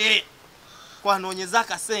kapiki ke kwanoonyeza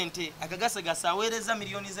akasente agagasegasa aweereza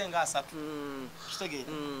miliyoni ze nga 3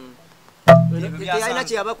 kitegeera yalina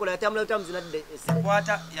kyeyabakola yatambula butamuzi nadde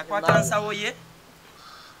yakwata nsawo ye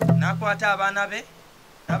n'akwata abaana be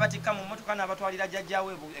n'abatikka mu mmotoka n'abatwalira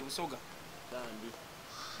jjajjaawe ebusoga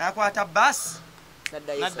n'akwata baasi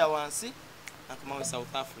nadda wansi n'akomawo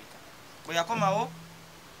South Africa bwe yakomawo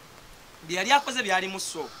bye yali akoze byali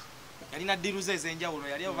musso yalina ddiruze ez'enjawulo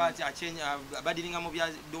yali badiringa mu bya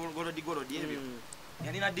golodi ebyo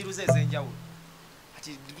yalina ddiruze ez'enjawulo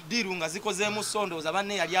ati ddiru nga zikozeemu sondooza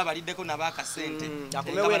banne yali abaliddeko nabo akasente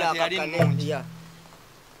yali nnungi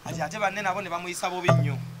ati ate banne nabo ne bamuyisa bubi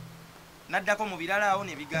nnyo naddako mu birala awo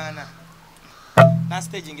ne bigaana na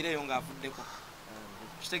stagingireyo ng'avuddeko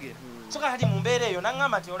kitegeera so kati mu mbeera eyo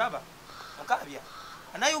naŋŋamba nti olaba Mukabya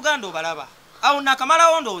Uganda obalaba awo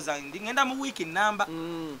nakamalawo ndowooza ngenda mu wiiki nnamba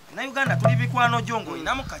Uganda tuli bikwano gyo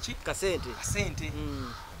ng'olinamu kasente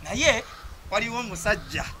naye waliwo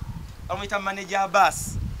omusajja bamuyita manager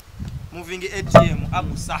bus moving ATM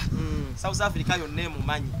abusa South Africa yonna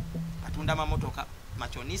emumanyi atunda mamotoka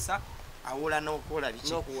machonisa awola n'okola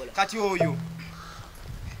biki kati oyo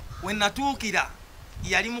we natuukira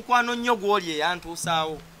yali mukwano nnyo gw'oli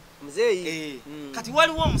eyantuusaawo muzeeyi kati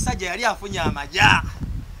waliwo omusajja yali afunye amaja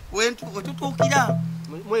wetutuukira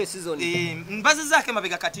mbazizaako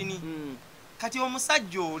emabega katini kati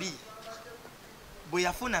omusajja oli bwe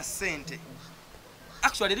yafuna ssente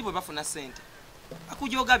actually eri bwe bafuna ssente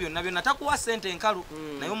akujooga byonna byonna takuwa ssente enkalu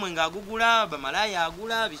naye omwenga agugula bamalaya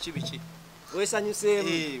agula biki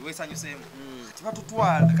weesanyuseemu kati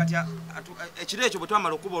batutwala kati ekiro ekyo bwe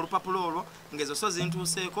twamala okuba olupapula olwo ng'ezo so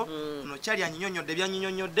zintuuseeko no kyali anyinyonyodde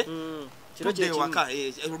byanyinyonyodde tudde ewaka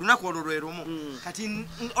olunaku olwo lwe lumu kati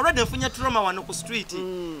olwedde nfunye trauma wano ku street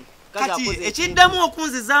kati ekiddamu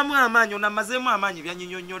okunzizaamu amaanyi onamazeemu amaanyi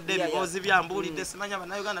byanyinyonyodde ebiboozi byambuulidde simanya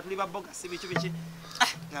bannayuganda tuli babogasi biki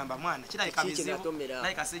ngamba mwana kirabika bizibu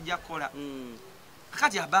naye kasijja kukola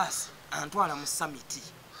kati abaasi antwala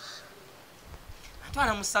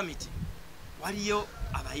mu summit waliyo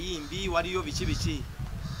abayimbi waliyo biki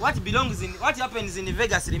what happens in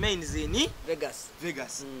Vegas remains in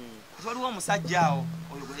Vegas waliwo omusajja awo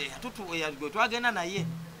oyo twagenda naye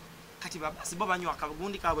kati babasi bo banywa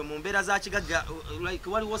akagundi kaabwe mu mbeera za kigagga like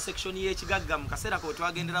waliwo section y'ekigagga mu kaseera ko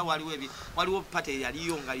twagendera waliwo pate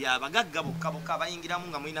yaliyo nga yabagagga bokka bayingiramu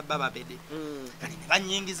nga mulina baba bede kati ne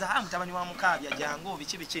banyingiza mutabani wa Mukabya jango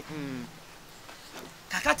biki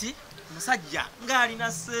kakati musajja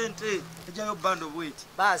ng'alina ssente ejayo bando bweti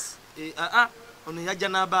basi ono yajja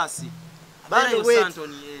n'abaasi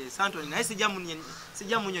Santoni naye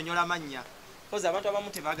sijja munyonyola mannya koza abantu abamu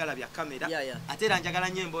tebaagala bya kamera ate era njagala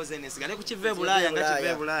nnyo emboozi eno esigale ku kiva Ebulaya nga kiva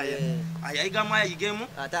Ebulaya ayigamu ayigemu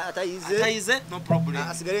atayize no problem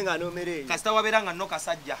asigale nga anoomere kasita wabeera nga nno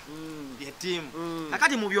kasajja ye ttiimu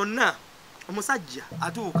kakati mu byonna omusajja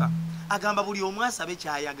atuuka agamba buli omu asabe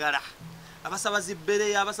kyayagala abasabazi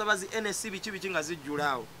bbere abasabazi NSC biki nga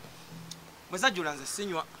zijjula awo bwe zajjula nze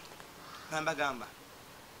sinywa gamba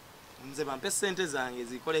nze bampe ssente zange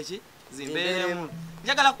zikole ki zimbeeremu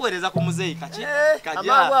njagala kuweereza ku muzeeyi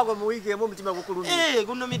amangu ago mu wiiki emu omutima gukulumye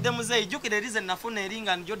gunumidde muzeeyi jjukira erize nafuna eri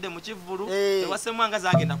nga njodde mu kivvulu ewasemwanga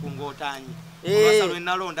zagenda ku ngootaanyi olwasa lwe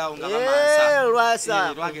nalondaawo nga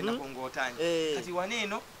bamansa lwagenda ku ngootaanyi kati wano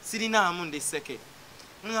eno sirinaamu ndi sseke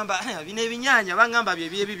ngamba bino ebinyanya bangamba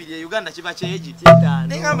byebibiri e Uganda kiba kyegi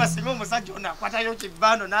ngamba singa omusajja ono akwatayo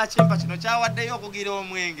kibbando n'akimpa kino kyawaddeyo okugira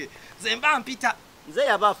omwenge nze mba mpita nze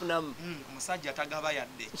yaba afunamu omusajja tagaba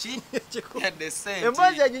yadde ki yadde ssente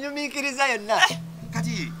emboozi eginyumiikiriza yonna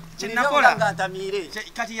kati kyenakola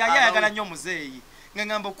kati yali ayagala nnyo muzeeyi nga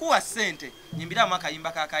ngamba okuwa ssente nyimbiramu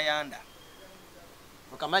akayimba kakayanda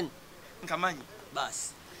nkamanyi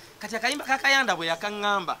basi kati akayimba kakayanda bwe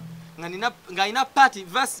yakaŋŋamba nga alina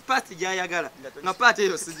paati gyayagala nga paati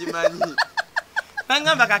eyo sigimanyi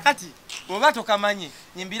nangamba kakati oba tokamanyi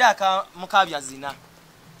nyimbira aka Mukabya zina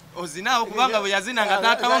ozinaawo kubanga bwe yazina nga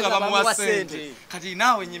taatawo nga bamuwa ssente kati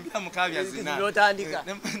naawe nyimbira Mukabya zina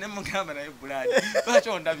ne mugamba naye Ebulaya lwaki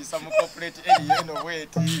ondabisa mu corporate area eno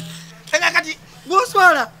bweti nga kati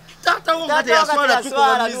gwoswala taatawo nga teyaswala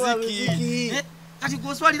tukuba miziki kati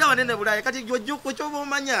gwoswalira wanene Ebulaya kati gyojjukwe kyoba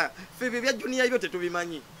omanya ffe bye bya juniya byo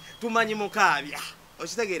tetubimanyi tumanyi Mukabya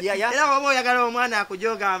Okitegere era baba oyagala omwana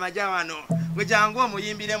akujoga amaja wano gwe jangu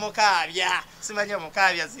omuyimbire Mukabya simanyi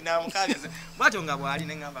Mukabya zina bwatyo nga bwali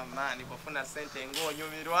nengamba mani bofuna sente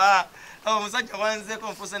ng'onyumirwa omusajja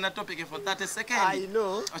wanzeko nfuse na topic for 30 seconds. I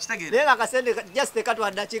know. Okitegere lenga kasende just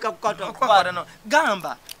katwa dakika kukatwa no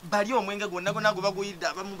gamba bali omwenge gwonna gonna gubaguyidde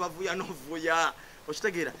abamu bavuya novuya.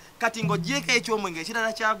 Okitegera kati ng'ogyeko ekyomwenge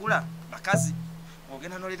ekirala kyagula bakazi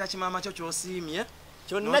ogenda noleta kimama kyo kyosiimye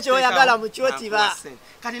kyonna kyoyagala mu kyotiba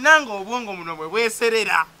kati nange obwongo muno bwe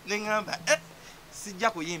bweserera neŋŋamba sijja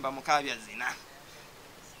kuyimba Mukabya zina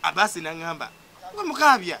abasi naŋŋamba gwe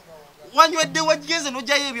Mukabya wanywedde wageze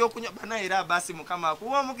n'ojjayo ebyokunywa bana era abasi mukama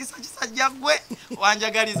akuwa omukisa kisajja gwe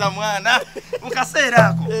wanjagaliza mwana mu kaseera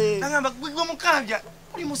ako naŋŋamba gwe Mukabya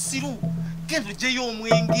oli musiru genda ojjeyo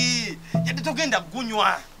omwenge yadde togenda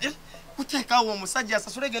gunywa kuteekawo omusajja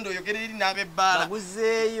asasule genda oyogere eri n'ab'ebbaala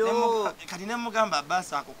baguzeeyo kati nemugamba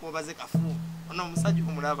abasi ako koobaze kafu ono omusajja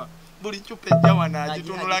omulaba buli cupa ejja wano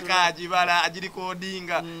agitunulako agibala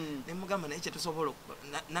agirikodinga nemugamba naye kyetusobola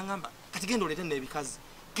naŋŋamba kati genda oleete n'ebikazi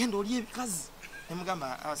genda oli ebikazi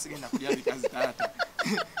nemugamba sigenda kulya bikazi taata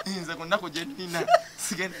nze ku nnaku gye nnina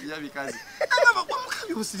sigenda kulya bikazi naŋŋamba gwe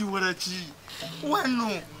Mukabya osiriwala ki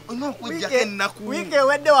wano olina okujjako ennaku wiiki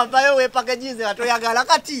ewedde wavayo weepakeginze nga toyagala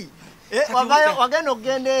kati wavayo wagenda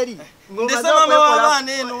okugenda eri ndese mama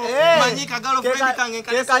w'abaana eno manyi kagalo friend kange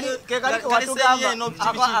kekali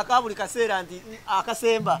watugamba akabuli kaseera nti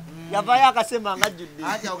akasemba yavayo akasemba ngajjudde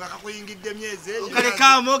ati ako kakakuyingidde myezi kale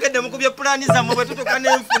kaamwogedde mukubye pulaani zammwe bwe tutuuka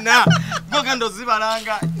n'enfuna gwogenda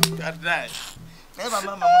ozibalanga naye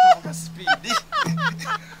bamama mutuvuga sipiidi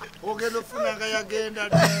ogenda ofuna nga yagenda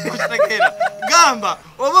okitegeera gamba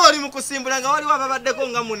oba oli mu kusimbula nga waliwo ababaddeko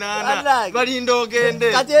nga 8 balinda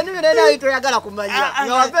ogende kati eni binene ayi toyagala kumanya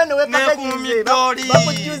nga waveno wepakeginze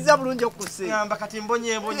bakujjuza bulungi okuse gamba kati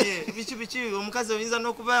mbonyebonye biki omukazi oyinza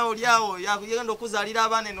n'okuba oli awo yagenda okuzaalira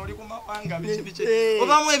abaana eno oli ku mawanga biki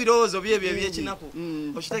obamu ebirowoozo byebyo ebyekinaku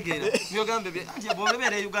okitegeera byogambe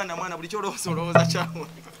bw'obeera e Uganda mwana buli kyolowooza kyawe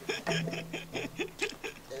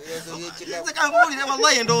Nze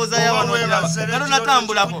wallahi endowooza yawano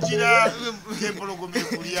natambulako empologoma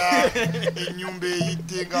ekulya ennyumba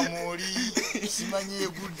eyidde nga mwoli simanyi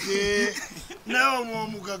egudde nawe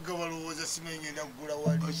omugagga balowooza simanyi ngenda kugula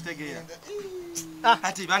wali okitegeera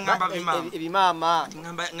ati baŋŋamba ebimaama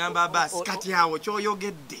ŋŋamba basi kati awo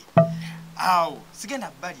kyoyogedde awo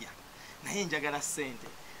sigenda balya naye njagala ssente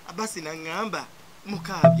abasi naŋŋamba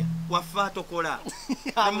Mukabya wafa tokola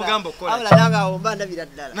namugamba okola nangaomba ndabira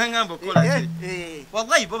ddala nangamba okola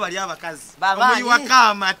wallahi bo bali abakazi omuli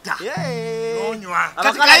wakamata nonywa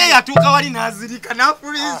kati kaye yatuuka wali nazirika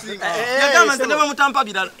nafulisinga yagamba nze neba mutampa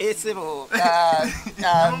birala esebo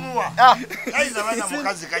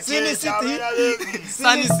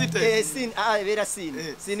ebeera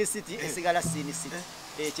sini city esigala sini city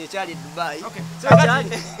kyekyali Dubai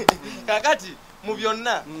kakati mu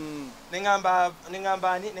byonna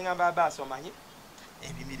neŋŋamba abasi omanyi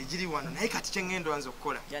ebimiri giri wano naye kati kyeŋŋenda nze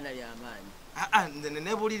okukola jana lyamaanyi nze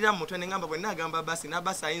nebuulirira mu mutwe neŋŋamba bwe nagamba abasi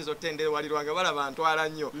n'abasi ayinza otenderewalirwanga balaba ntwala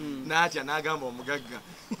nnyo n'atya n'agamba omugagga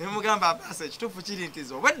nemugamba abasi ekituufu kiri nti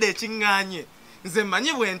ze obwedde ekiŋŋaanye nze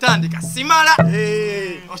mmanyi bwe ntandika simala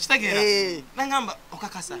okitegeera naŋŋamba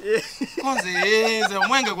okakasa konze nze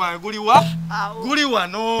omwenge gwange guli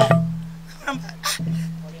wano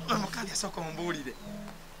Mukabya sooka ombuulire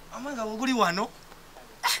omwenge guli wano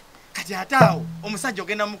kati ate awo omusajja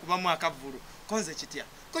ogenda mukubamu akavulu konze kitya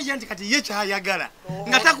koya nti kati ye kyayagala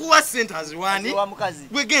nga takuwa ssente aziwani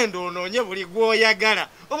gwe genda onoonye buli gwoyagala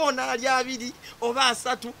oba onaali 2 oba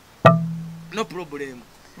 3 no problem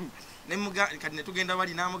kati netugenda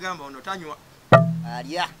wali n'amugamba ono tanywa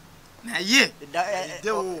alya naye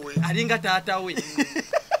alinga taata we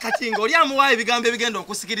kati ng'oli amuwaayo ebigambo ebigenda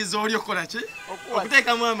okusikiriza oli okola ki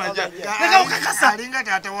okuteekamu amaja leka okakasa alinga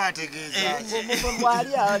taata waategeeza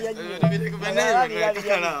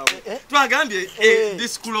twagambye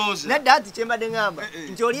disclosure nedda nti kyembadde ŋŋamba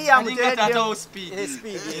nti oli yamuteereddewo speed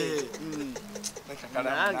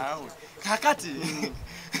kakati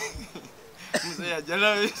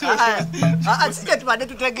si kye tubadde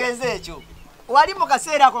tutegeeza ekyo wali mu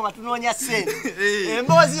kaseera ako nga tunoonya ssente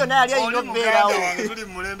emboozi yonna yali ayina okubeerawo tuli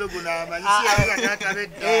mu mulembe guno amanyi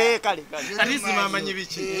kale ati simamanyi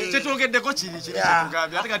biki kyetwogeddeko kiri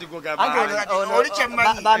kyetugambye ate kati gogamba oli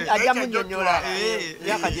kyemmanyi ajja munnyonnyola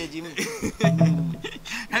myaka gye gimu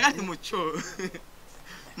kakati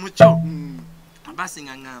mucyo abasi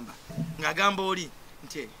nga ŋŋamba ng'agamba oli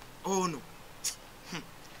nti ono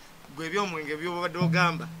gwe ebyomwenge byobadde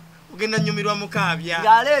ogamba ogenda nnyumirwa Mukabya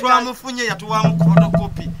twamufunye yatuwaamu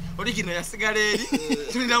photocopy oli kino yasigala eri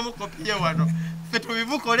tulinamu kopi ye wano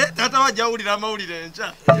Fetubivukole tata wajawulira amawulire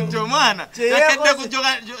encha. Nti omwana yakedde ku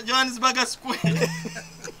Johannesburg Square.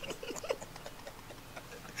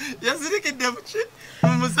 Yazirikidde buki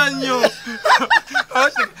mumuzannyo.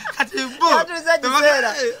 Kati bo.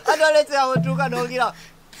 Adolete awotuka nogira.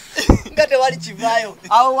 Ngate wali Kivayo.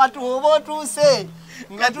 Awo watu obotuuse.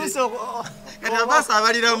 Ngatuse kati basa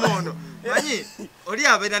abalira mono. Manyi oli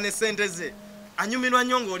abeera ne sente ze. Anyumirwa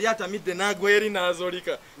nyongo oli atamidde nagweri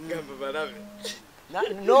nazolika. Gamba balabe.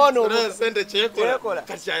 No. Sente chekola.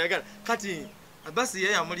 Kati ayagala. Kati basi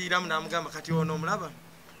yeye amuliramu namugamba kati ono omulaba.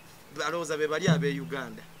 Aloza be bali abe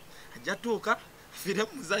Uganda. Ajatuka fire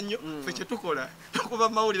muzanyo feche tukola kuba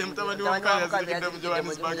mawulire mutabani w'omukaya zikidde mu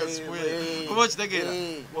Johannesburg Square kuba kitegeera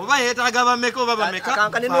oba yeetaaga bameka oba bameka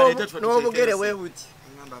kankane n'obugere weebuti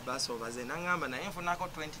ngamba basi obaze nangamba naye nfunako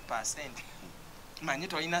 20%. Manyi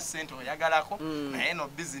tolina ssente oyagalako naye no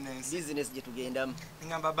business gye tugendamu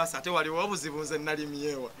ngamba basi ate waliwo obuzibu nze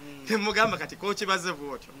nalimyewa temugamba kati kokibaze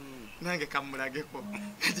bwotyo nange kamulageko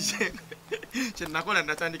kye nakola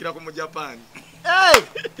natandikira ku mu Japan.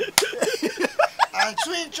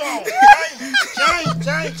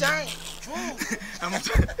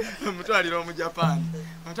 Amutwalira mu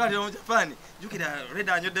Japan. Jukira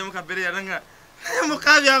reda anyodde mu kabere yaranga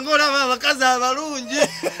Mukabya ngolaba abakazi abalungi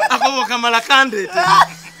akoboka malakandete.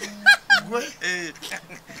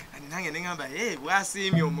 Nange nengamba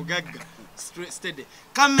bwasimye omugagga steady.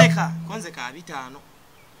 Kameka konze ka 5.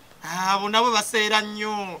 Abo nabo baseera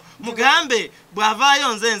nnyo. Mugambe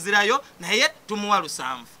bwavaayo nze nzirayo naye tumuwa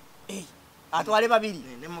 7. Atwale babiri.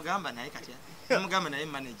 Ne mugamba naye kati. Ne mugamba naye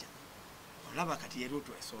manager. Olaba kati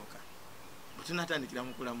yerutu esooka. Tunatandikira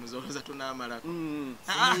mukulamuza oloza tunamalako.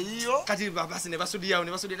 Iyo kati basi ne basudiyawo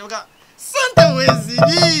ne basudiya sante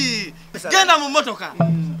weziri. Genda mu motoka.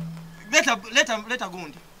 Leta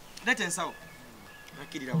gundi. Leta ensawo.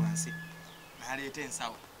 Akirira wansi. Naleta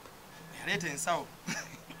ensawo.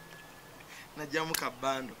 Najja mu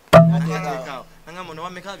kabando. Natekao. Nangamo no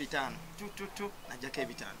wameka 5. Tu. Najjako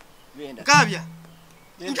 5. Mukabya.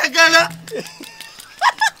 Njagala.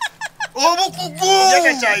 Obukugu.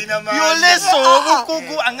 Yoleso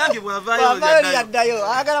obukugu angambye bwavaayo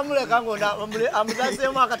yaddayo. Agala muleka ngona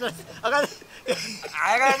amutaseemu akata.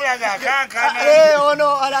 Agala kankana.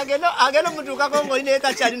 Ono agenda mutuukako ng'olina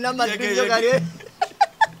ekakyali n'amaddijo gali.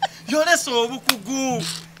 Yoleso obukugu.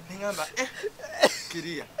 Ngamba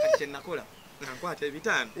kiriya kati nakola nkwata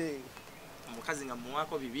 5 omukazi nga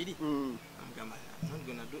muwako 2 amugamba not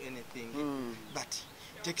gonna do anything but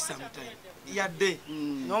take some time yadde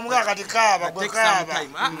n'omugaga kati kaaba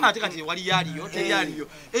ate kati wali yaliyo teyaliyo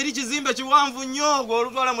eri kizimbe kiwanvu nnyo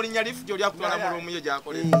olutwala mu linnya lifu gy'oli akutwala mu lumuye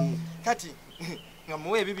gy'akole kati nga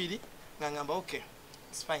muwe 2 nga ngamba okay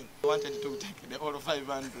it's fine I wanted to take the all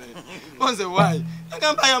 500 once why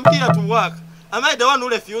ngamba I am here to work. Am I the one who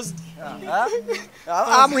refused? I'm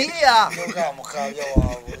here. Mukabya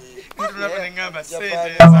wawe. Tunapenda ngamba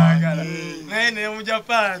sente zagala. Nene mu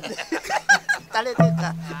Japan.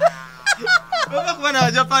 Taleteka. Baba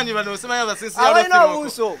kubana Japan bano osimanya basisi ya Ruthiro. Abana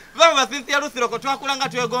uso. Baba basisi ya Ruthiro ko twakulanga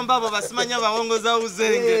twegomba abo basimanya bawongoza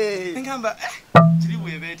uzenge. Ngamba kiri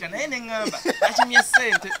bwebeta naye ne ngamba akimye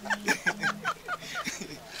sente.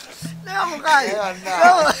 Na mukaya.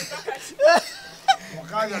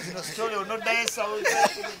 Mukabya zino story onoddayo Saudi.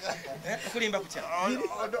 Kulimba kutya.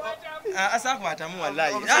 Asakwatamu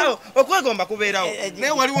wallahi. Awo okwegomba kubeerawo.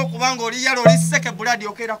 Naye waliwo kubanga oli yalo liseke buladi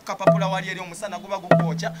okera ku kapapula wali eri omusana guba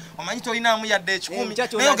gukocha. Omanyi tolinamu yadde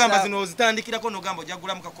 10. Naye ogamba zino ozitandikirako n'ogamba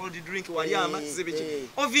ojagula mu ka cold drink wali amazzi biki.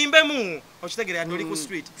 Ovimbemu okitegere yadde ku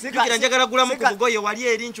street. Sikira njagala gulamu ku bugoye wali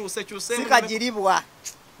eri nkyuse. Sikajiribwa.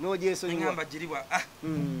 N'ogyesonyiwa. Ngamba jiribwa.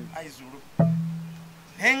 Aizulu.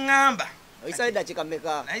 Engamba. Oyisawe dakika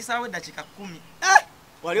meka. Nayisawe dakika 10.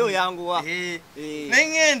 Wali oyanguwa.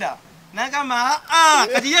 Nengenda. Nagamba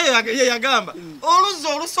kati yeye yagamba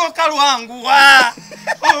oluzo olusooka lwanguwa.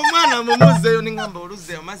 Omwana mumuzeyo ningamba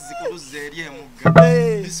oluze amazzi ku luze eri emugga.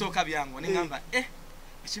 Bisooka byangu ningamba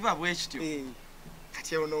ekiba bwekityo.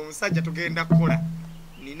 Kati ono omusajja tugenda kukola.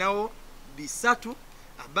 Ninawo 3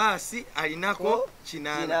 abasi alinako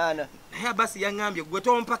 8. Naye abasi yangambye gwe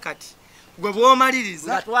tompa kati. Gwe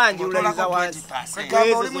bwomaliriza atwanjuliriza wansi.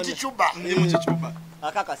 Kagamba oli mu kicuba. Ndi mu kicuba.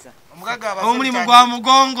 Akakasa. Omugaga abaze. Omulimu gwa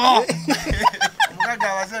mugongo.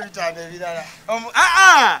 Omugaga abaze 5 ebirala.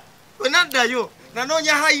 Wenaddayo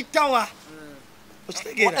nanoonya haitawa.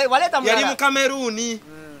 Okitegeera. Yali mu Kameruni.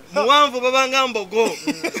 Muwanvu babanga mbogo.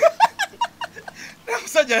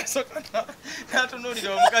 Namusajja yasokota.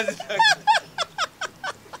 Natunuulira omukazi.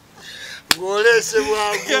 Ng'olese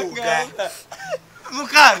bwaguuga.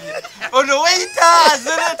 Mukabya ono weita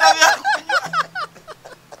zereta byakunywa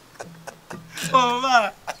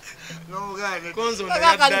oba n'omuganda konzo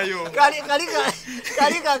ndayaddayo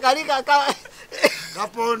kalika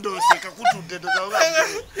kapondose kakutudde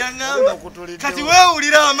yangamba kati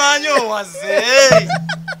weewulira amaanyi owaze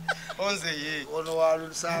onze ye ono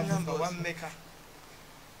walusamba ngamba wammeka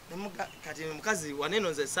kati mukazi waneno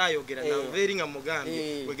nze saayogera naveeri nga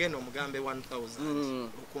mugambye wegenda omugambe 1000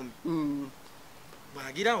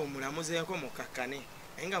 bwagira omulamuzeeko mukakkane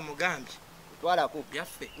naye nga mugambye twalako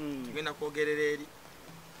byaffe tugenda kwogerera eri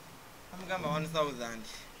amugamba 1000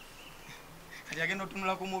 kati agenda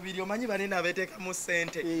otunula ku mubiri omanyi banene abeteeka mu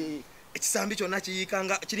ssente ekisambi kyonna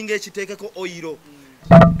kiyiikanga kiringa ekiteekeko oyiro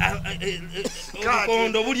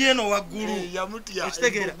obukondo buli eno waggulu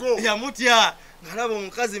ekitegeera yamutya ng'alaba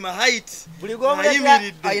omukazi mahait buli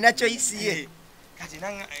gwomuleeta alina choice ye kati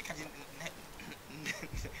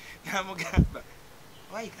namugamba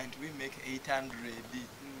why can't we make 800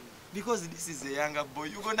 because this is a younger boy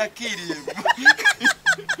you're gonna kill him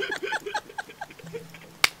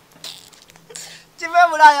Kiva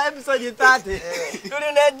Ebulaya episode 30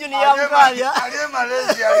 tuli ne Junior Mukabya ale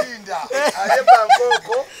Malaysia linda ale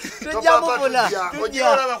Bangkok tujja mubuna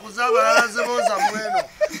tujja bakuzaba laze boza mweno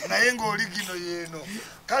naye ng'oli gino yeno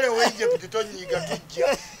kale wenje kutonyiga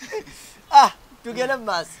tujja tugende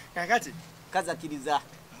mumaaso kakati kazakiriza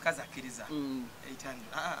 800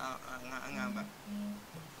 ngamba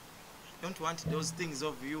don't want those things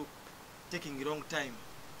of you taking a long time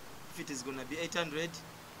if it is gonna be 800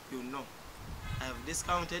 you know I have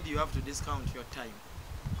discounted, you have to discount your time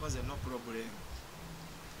because there's no problem.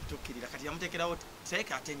 Tukirira kati yamutekerawo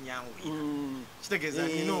take ate nyangu. Kitegeza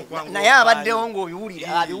nino kwangu. Naye abaddewo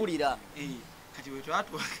ng'obiwulira. Kati wetu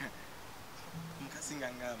atwaka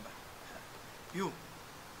mukasinga ngamba. You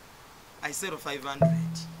I said 500.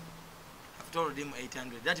 I've told him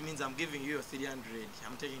 800. That means I'm giving you 300.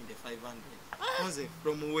 I'm taking the 500. Onze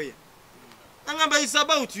from where? Ngamba it's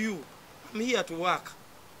about you. I'm here to work.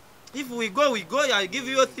 If we go, I give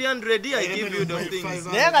you 300, I give you those things.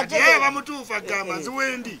 Bamutuufa gamba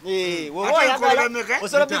nziwendi.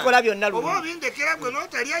 Osobola bikola byonna lumu. Oba bindekera gwe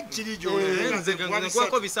n'otalya kiri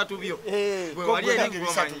kwako bisatu byo. Bwe wali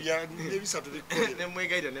ebisatu bikole.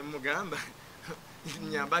 Nemwegaira nemugamba.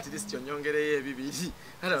 Nyamba ati this kyonyongereyo ebibiri.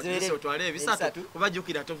 Ala tiso twale ebisatu.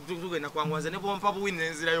 Obajjukira tugenda kwangwaza ne bompa buwini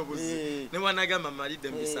nenzirayo buzi. Ne wanagamba malidde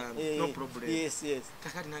mbisambi. No problem. Yes.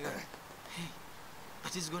 Kakati nagamba.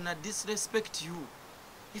 But it's gonna disrespect you.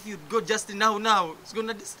 If you go just now, it's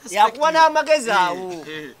gonna disrespect you. Yakuwa n'amagezi awo.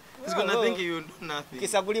 It's gonna think you do nothing.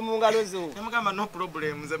 Kisa guli mu ngalo zo. Namugamba no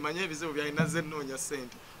problem. Nze manye ebizibu byalina ze nnoonya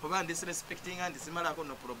ssente. Oba disrespecting and simalako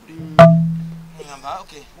no problem. Ngamba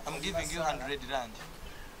okay, I'm giving you 100 rand.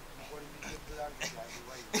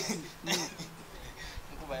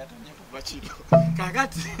 Nkuba yatonye kuva kino.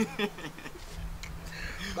 Kakati.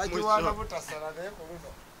 Bajiwanga butasala naye ku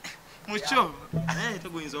luno. Mucho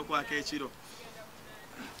tuguyinza okwaka ekiro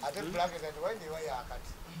ate blanket wende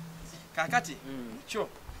wayakati kakati mucho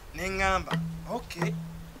nengamba okay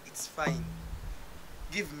it's fine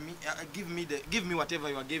give me whatever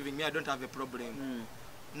you are giving me I don't have a problem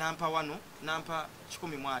nampa wano nampa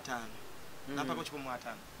 15 nampa ko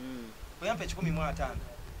 15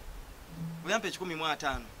 oyampa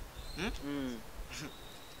 15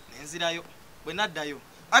 nenzirayo bwe naddayo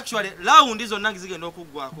actually round izo nangi zigenda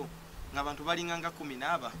okuggwako ng'abantu balinganga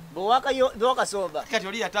 10 bw'okasooba kati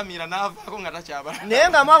oli yatamira n'avaako nga takyaba naye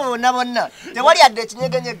nga mwabo bonna tewali adde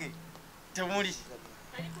ekinyegenyege temuli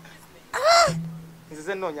nze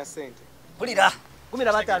ze nnoonya ssente pulira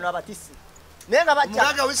 15 abatisi naye nga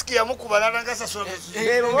bajja whisky yamukubalana nga sasola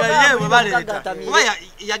nga bwe baleeta oba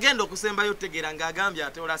yagenda okusembayo otegeera ng'agambye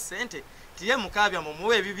atola ssente tiye Mukabya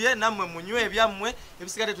mumuwe ebibye nammwe munywe ebyammwe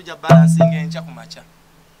ebisigale tujja balansinga enkya ku makya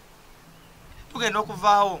tugenda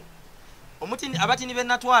okuvaawo omutini abatini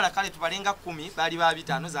benatwala kale tubalenga 10 bali ba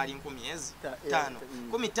 5 zali 10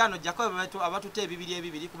 15 jako abatutte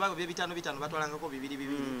ebibiri kuba bye 5 batwalangako bibiri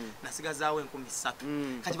nasigazaawo 13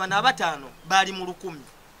 kati bana abatano bali mu 10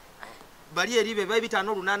 bali eribe ba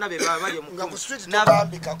 5 lunana be bali mu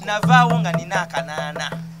navaawo nga nina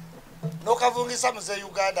akanana nokavungisa muze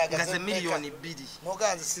Uganda gaze milioni 2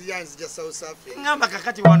 noganze sirianzi ja South Africa ngamba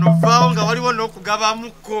kakati wano vaawo nga waliwo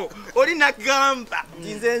n'okugabamuko oli nagamba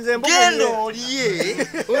nzenze genda oliye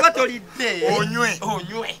oba tolidde onywe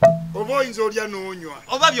oba oyinza olya n'onywa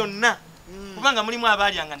oba byonna kubanga mulimu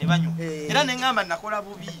abaalyanga ne banywa era nengamba nakola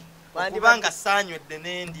bubi kubanga saanywedde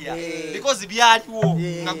n'endya because byaliwo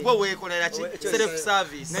nga gwe weekolera ki self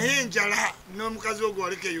service naye njala n'omukazi ogwo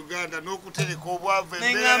waleka Uganda n'okutereka obwavu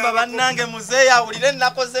nengamba bannange muzeeyi awulire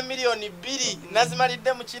nakoze milioni 2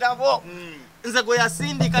 nazimalidde mu kirabo nze gwe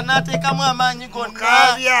yasindika n'ateekamu amaanyi gonna.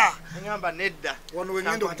 Mukabya. Neŋŋamba nedda. Wano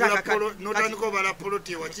wengendo kugula polo notandika bala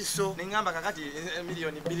poloti wa kiso. Neŋŋamba kakati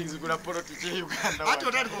milioni 2 zigula poloti kye Uganda. Ate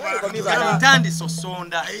otandika bala ntandise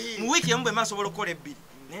osonda. Mu wiiki emu bwe maasobola okukola 2.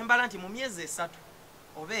 Ne mbala nti mu myezi 3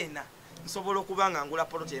 oba 4 nsobola okuba nga ngula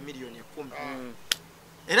poloti ya milioni 10.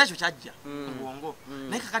 Era ekyo kyajja mu bwongo.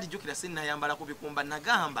 Naye kakati jjukira sinnayambala ku bikumba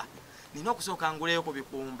nagamba nina okusooka nguleyo ku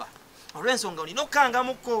bikumba. Olw'ensonga olina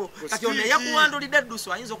okkangamuko kati ono eyakuwandulidde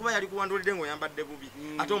eddusu ayinza okuba yali kuwandulidde ng'oyambadde bubi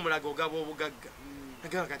ate omulaga ogaba obugagga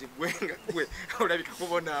nagamba kati gwe olabika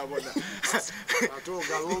kubonaabona ate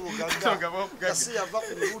ogaba obugagga si yava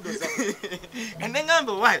ku nguudo zaffe.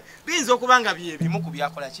 Neŋŋamba owaayi biyinza okuba nga byebimu ku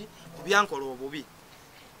byakola ki ku byankola obubi.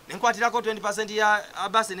 Nenkwatirako 20% ya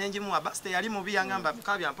Abasi n'enjimu Abasi teyali mubi yangamba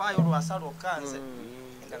Mukabya mpaayo olwasa lwokkanze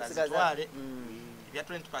engala zitwale ebya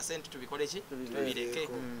 20% tubikole ki tubireke.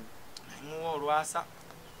 Muwa olwasa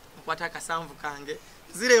nkwata akasanvu kange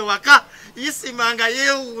zire waka yisimanga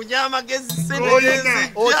yeewuunya amagezi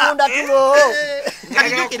senegezi otunda tulo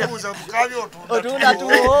otunda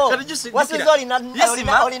tulo wasizo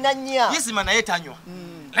olina nnya yisima naye tanywa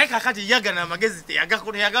naye kakati yagana amagezi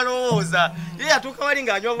teyagalowooza ye yatuuka wali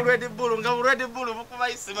ng'anywa bulwedi bbulu nga bulwedi bbulu bukuba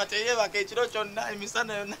yisima teyeebaka ekiro kyonna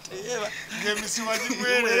emisana yonna teyeeba ng'emisiba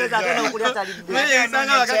gimwereeza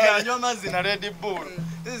yensanga bakati anywa amazzi na lwedi bbulu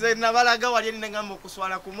nze nabalaga wali eri neŋŋamba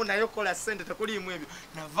okuswala kumu naye okola ssente tekuliimu ebyo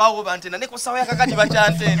navaawo bantenda ne ku ssaawa yakakati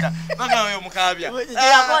bakyantenda bagaweyo Mukabya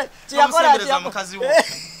omusembereza mukazi wo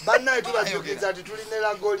bannaye tubajjukiza nti tulina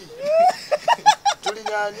Lagoli tuli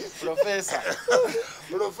nani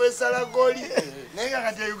Profesa Lagoli naye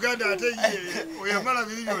kakati ya Uganda ate ye oyamala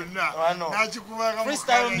biri byonna n'akikubanga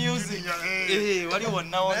freestyle music wali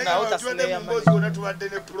wonna wonna otasineya mbozi wonna tubadde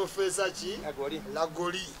ne Profesa ki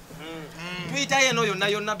Lagoli tuyita yeno yonna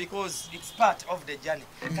yonna because it's part of the journey.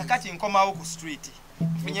 Kakati nkomawo ku street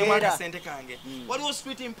funyemu akasente kange waliwo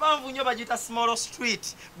street mpanvu nnyo bagita small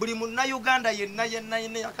street buli munnauganda yenna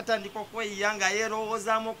yakatandika okweyanga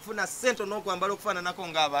yeerowoozaamu okufuna ssente n'okwambala okufaananako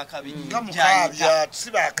ng'abakabi nga Mukabya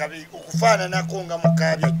si baakabi okufaananako nga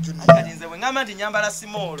Mukabya jjuni kati nze bwe ŋŋamba nti nyambala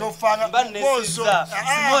simolo mba nesiza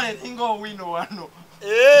simolo eringa owino wano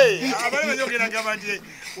abali banyogera gamba nti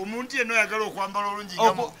omuntu yenna oyagala okwambala olungi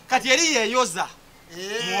kati eri yeeyoza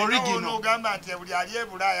ogamba nti buli ali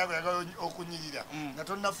Ebulaya bweyagala okunyirira nga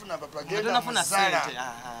tonnafuna papa genda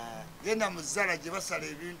mu zzala gye basala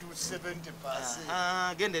ebintu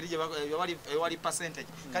 70%. Genda eri ewali percentage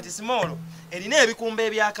kati simolo erina ebikumba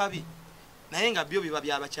ebyakabi naye nga byo biba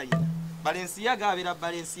by'Abachina. Balenciaga abeera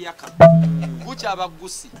Balenciaga bukyaba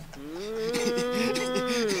gusi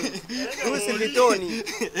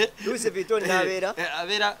Louis Vuitton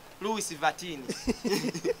abeera Louis Vatini.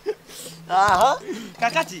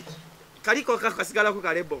 Kakati kaliko kasigalako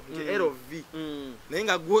kalebo nti LV naye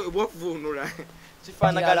nga bwovuunula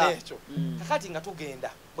kifaanagana ekyo. Kakati nga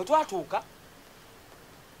tugenda bwe twatuuka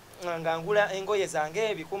nga ngula engoye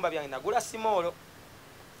zange ebikumba byange nagula simolo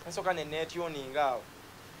nsooka ne neetuninga awo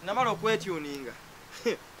namala okwetuninga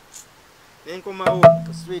nenkomawo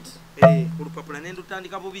ku lupapula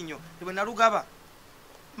nendutandika bubi nnyo bwe nalugaba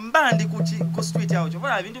mba ndi ku street awo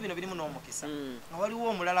kyobola ebintu bino birimu n'omukisa nga waliwo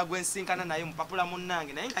omulala gwensinkana naye mupapula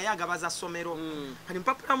munnange naye nga yagabaza ssomero kati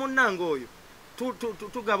mupapula munnange oyo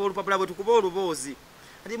tugaba olupapula bwe tukuba oluboozi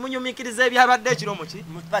kati munyumikiriza ebyabadde ekiro mu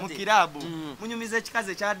kiraabu munyumiza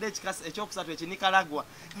ekikazi ekyadde ekyokusatu ekinikalagwa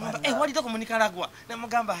walidde ku munikalagwa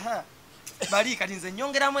namugamba bali kati nze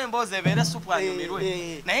nyongeramu emboozi ebeere supu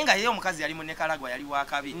anyumirwe naye nga ye omukazi yali munekalagwa yali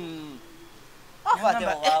wakabi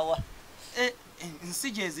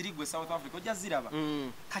ensi gye eziri gwe South Africa ojja ziraba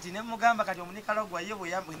kati ne mugamba kati omunikalagwa ye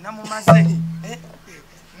bwe namumaze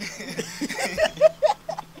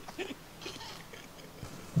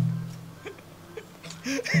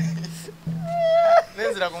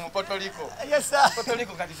nenzira ku mupotoliko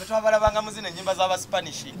potoliko kati tetwabalabanga muzina ennyimba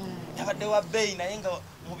z'Abaspanish yabadde wa bbeeyi naye nga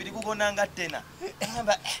omubiri gugonanga ttena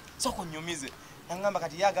ngamba sooka onnyumize nangamba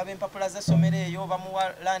kati yagaba empapula z'essomero eyo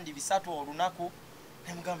bamuwa landi 3 olunaku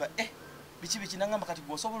nemugamba biki nangamba kati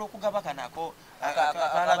gwosobola okugaba kanako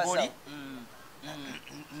kalagoli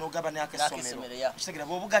nogaba n'akessomero kitegera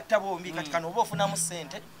bw'obugatta bombi kati kano oba ofunamu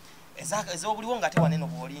ssente ez'obuliwo nga ate wanene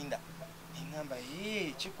bw'olinda ngamba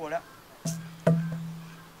kikola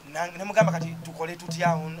nemugamba kati tukole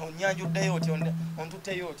tutya onyanjuddeyo otya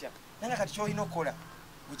ontutteyo otya nanga kati kyolina okukola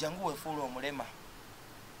bujangu weefuula omulema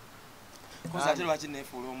koza ate lwaki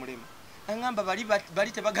neefuula omulema angamba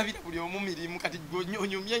bali tebagabira buli omu mirimu kati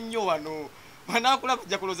onyumye nnyo wano wanakula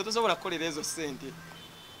bajja kulooza tosobola kukolera ezo ssente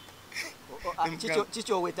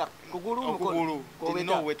Chicho weta kuguru mukono.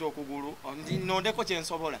 Okugulu. Weta okugulu. Ndondeko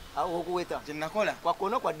kyensobola. Okuweta. Kyenakola. Kwa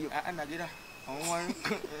kono kwa dio. Nagira. Omwana.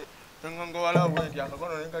 Ngo wala obwenti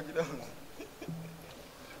akakono nenkagira.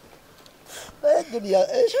 Dunia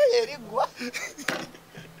esho yerigwa.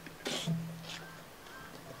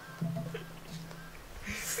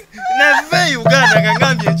 Nave Uganda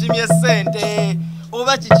ngambye ekimye sente.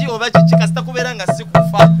 Oba kiki kasita kubeera nga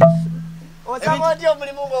sikufa. Osaba ndio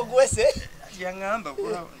mulimu ngogwese. Yangamba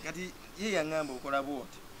okola kati ye yangamba okola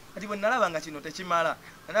bwoti. Kati bwe nalaba nga kino tekimala.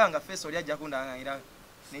 Nalaba nga face oli ajja kundangira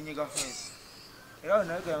nenyiga face. Era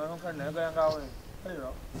naga ngawe.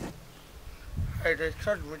 Hello. Hey, they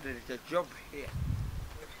told me there's a job here.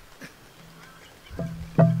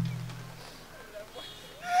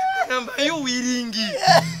 Are you willing?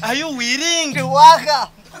 Are you willing to work?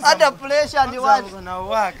 Under pressure and what? Na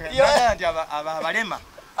work. Abalema.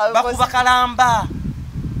 Bakuba kalamba.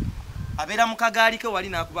 Abera mu kagaali ke wali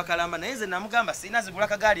nakuba kalamba naye nze namugamba sina zigula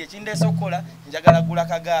kagaali ekindeese okukola njagala gula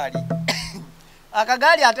kagaali.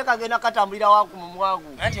 Akagaali ate kagenda katambulira waku mu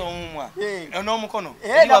mwagu. Anti omumwa. N'omukono.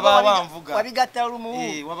 Waba wanvuga. Wabigatta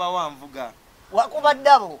lumu. Waba wanvuga. Wakuba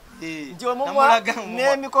ddabo. Nti omumwa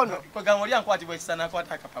n'emikono. Kwegamba oli ankwatibwa ekisana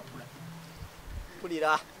akwata akapapula.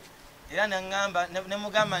 Pulira. Era nangamba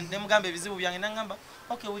nemugamba ebizibu byange nangamba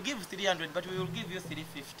okay we give 300 but we will give you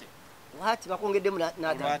 350. What bakongedde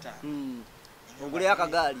nata. Ogule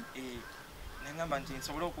akagaali. Nangamba nti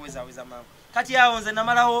nsobola okuweza mama. Kati awo nze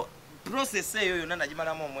namalawo process eyo yonna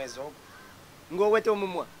nagimalamu omwezi ogwo. Ng'oweta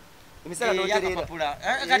omumwa. Emisala n'oterera.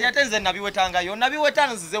 Kati ate nze nabiweta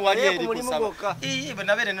nzize wali eri kusaba. Bwe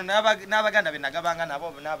nabeere n'abaganda be nagabanga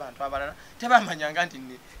nabo n'abantu abalala tebamanyanga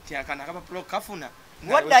nti akana akapapula kafuna.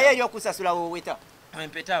 Waddayo eri okusasula wooweta.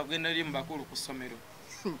 Empeta ogenda eri mu bakulu ku ssomero.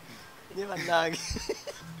 Ne bannange.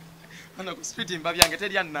 Ono ku street mba byange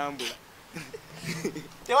terya nnambula.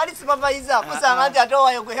 Tewali supervisor kusanga nti ate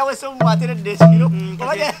owayo gwe yawese mu ateredde ekiro.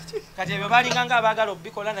 Kati ebyo balinga nga abaagala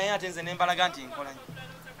obbikola naye ate nze ne mbalaga nti nkola nnyo.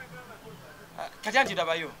 Kati anti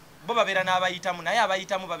dabayo bo babeera n'abayitamu naye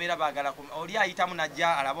abayitamu babeera baagala oli ayitamu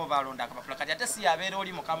najja alaba obalonda akapapula kati ate si yabeera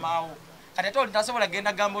oli mukamaawo. Kati ate oli tasobola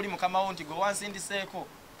genda gamba oli mukamaawo nti gwe wansindiseeko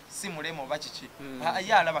si mulema oba kiki.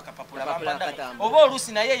 Ye alaba kapapula bampada. Oba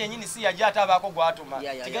oluusi naye yennyini si yajja atabaako gwatuma.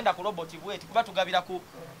 Kigenda ku roboti bweti kuba tugabira ku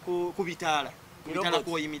bitaala. Kubitala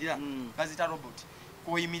kuoyimirira bazita robot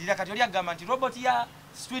kuoyimirira kati oli agamba nti robot ya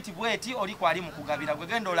street bweti oli kwali mu kugabira gwe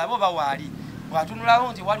genda olabo bawaali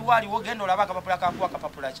watunulawo nti waliwo genda olaba akapapula kakuwa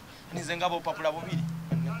kapapula ki nize ngabo opapula bubiri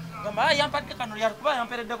gamba yampadde kano yali kuba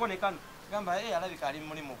yampereddeko ne kano gamba alabika ali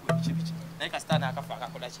mulimu kibiki naye kasitana akafa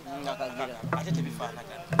akakola ki ate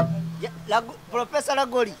tebifaanagana. Professor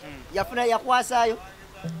Lagoli yafuna yakwasaayo.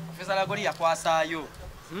 Professor Lagoli yakwasaayo.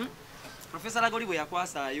 Professor Lagoli bwe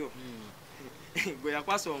yakwasaayo gwe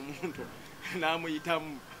yakwasa omuntu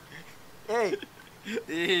n'amuyitamu.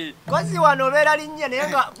 Kozi wano obeera linnya naye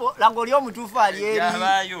nga Lagoli omutuufu ali eri.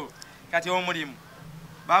 Yabaayo kati omulimu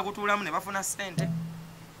baagutuulamu ne bafuna ssente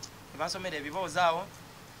ne basomera ebiboozi awo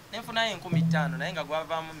ne nfunayo 15,000 naye nga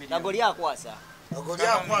gwavaamu miliyoni. Lagoli akwasa. Lagoli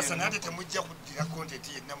akwasa naye temujja kuddira content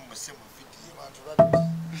yenna mu musemu video abantu balaba.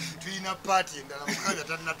 Tulina party endala Mukabya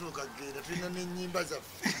tannatuuka genda tulina n'ennyimba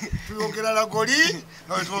zaffe tuyogera Lagoli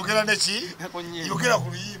twogera neki yogera ku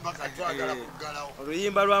luyimba kati twagala kuggalawo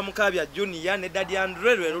oluyimba lwa Mukabya Junior ne Daddy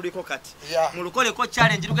Andre lwe luliko kati mulukoleko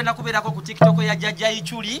challenge lugenda kubeerako ku TikTok ya Jajja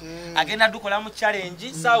Ichuli agenda dukolamu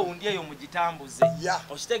challenge sound eyo mugitambuze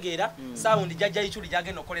okitegeera sound Jajja Ichuli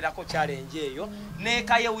jagenda okolerako challenge eyo ne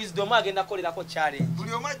Kaye Wisdom agenda kolerako challenge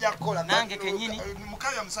buli omu ajja kukola nange kenyini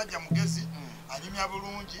Mukabya musajja mugezi anyumya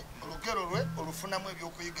bulungi olugero lwe olufunamu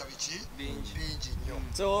ebyokuyiga biki bingi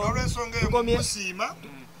nnyo olw'ensonga eyo musiima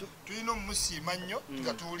tulina omusiima nnyo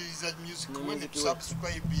tukatuwuliriza music we ne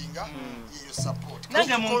tusubscribinga yeyo support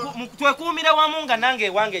nange twekuumire wamu nga nange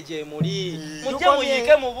ewange gye muli mujje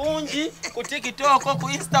muyiike mu bungi ku TikTok ku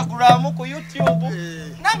Instagram ku YouTube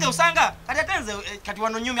nange osanga kati ate nze kati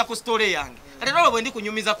wano nyumya ku story yange kati olwo bwe ndi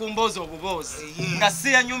kunyumiza ku mboozi obuboozi nga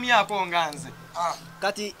siyanyumyako nga nze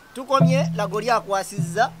kati tukomye Lagoli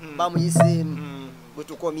akwasizza bamuyiseemu bwe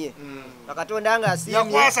tukomye Katonda nga asiimye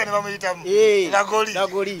yakwasa ne bamuyitamu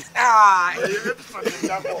Lagoli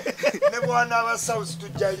ne bwana aba South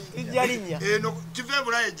tujjalinya eno kiva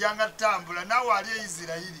Ebulaya ejjanga ttambula naawe ali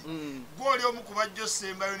Isirairi gw'oli omu ku bajja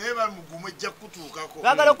osembayo naye bamugumu ejja kutuukako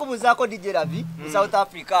baagala okubuuzaako DJ Ravi mu South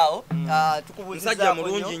Africa awo musajja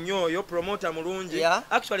mulungi nnyo oyo promoter mulungi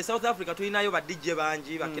actually South Africa tulinayo ba DJ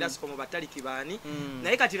bangi ba Kirasiko mu bataliki baani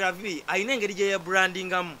naye kati Ravi ayina engeri gye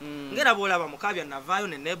yebrandingamu ngera bw'olaba Mukabya navaayo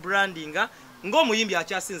ne brandinga ng'omuyimbi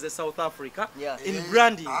akyasinze South Africa in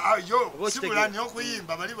branding. Yo, sibulani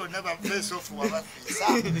okuyimba bali bonna ba face off wabafisa.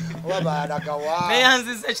 Wabalagawa.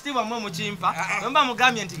 Neyanziza ekitibwa mu mukimpa. Nomba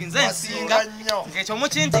mugambye nti nze nsinga. Ngekyo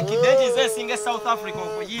mukintikidde nti nze nsinga South Africa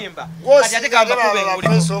okuyimba. Kati ate gamba kube nguli.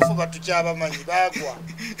 Face off batukyabamanya bagwa.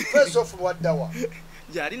 Face off waddawa.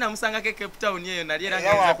 Jali namusanga ke Cape Town yeyo nali era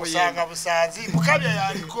ngeza kuyimba. Busanzi. Mukabya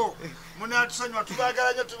yaliko. Muna tusanywa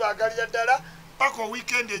tubagala nnyo tubagalira ddala. Pako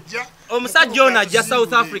weekend ejja. Omusajja ono ajja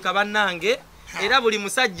South Africa bannange. Era buli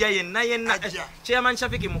musajja yenna chairman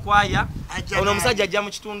Shafiki Mukwaya ono musajja ajja mu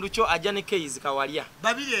kitundu kyo ajja ne Keys Kawalya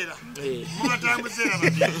babirera mubatambuzera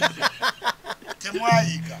babiri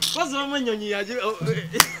temwayiga kozo omunyonyi yaje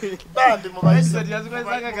bandi mubalise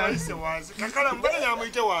wansi kakala mbona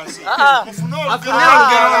yamuyite wansi mufuna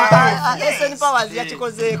SN Powers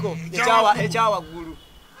yakikozeeko ekyawa gulu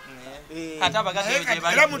kata bagaze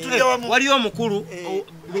waliyo omukulu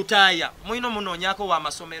Lutaya muino munonyako wa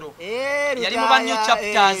masomero yali mu banyo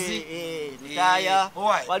chapters Lutaya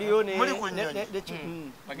waliyo ne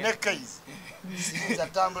Keys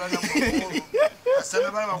zatambula na mukulu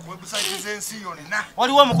asana bala bakwebusakize ensi yonna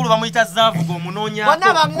waliwo omukulu bamuyita Zavuga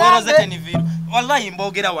omunonyako weroze Niviro wallahi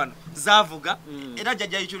mbogera wano Zavuga era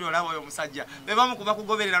jajja yichuli olaba oyo musajja beba mukuba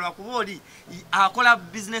kugoberera lwakuboli akola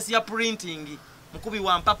business ya printing mukubi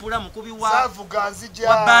wa mpapula mukubi wa Zavuga nzija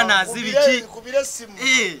wa bana zibiki kubire simu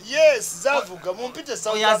yes Zavuga mumpite South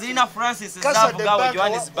Africa yazina Francis Zavuga wa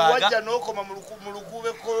Johannesburg wajja nokoma mu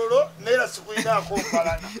lukube kololo nera sikuina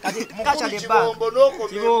akombalana kacha de bombo noko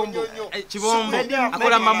kibombo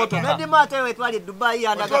akola mamotoka ndi mate we twali Dubai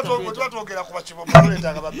andaga twatogera kuba kibombo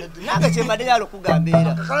letanga ba bed nange kyembadde yalo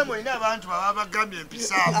kugambira kale moina abantu baba bagambye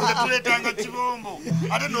empisa tuletanga kibombo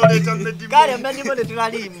ate noleta bed kale mendimo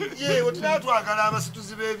tetulalimu ye otinatwagala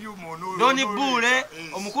abasituzi b'ebyuma ono Doni Bule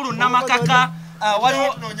omukulu namakaka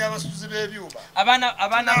waliwo nonya abasituzi b'ebyuma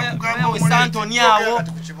abana bewe Santoniawo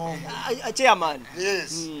chairman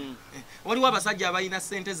yes waliwo abasajja abalina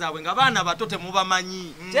ssente zaabwe nga baana bato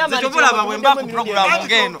temubamanyi zekyobola bwe mba ku programu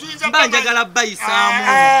ngeno mba njagala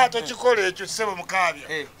bayisaamu tokikola ekyo ssebo Mukabya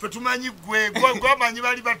fe tumanyi gwe gwamanyi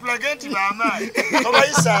bali batulage nti bamaanyi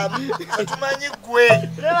tobayisaamu fe tumanyi gwe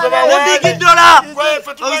Big Dollar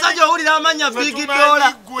omusajja owulira amanya Big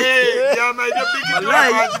Dollar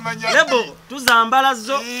lebo tuzambala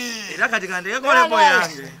zo era kati kandeekoleko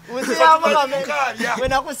yange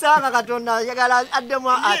wenakusanga Katonda yagala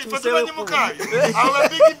addemu atusewe Mukabya aba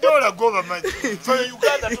Big Dollar goba manyi fe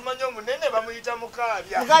Uganda tumanyi omunene bamuyita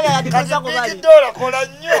Mukabya yatikoza ko bali Big Dollar kola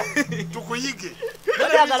nnyo tukuyige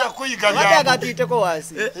kuyiga bya gatiteko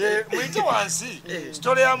wansi muyite wansi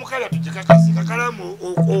story ya Mukabya tujikakasi Kakalaamu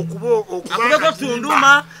akubeko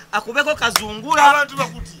tunduma akubeko kazungula abantu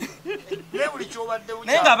bakuti nebuli kyobadde ucha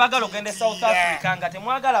naye nga abagala ogende South Africa nga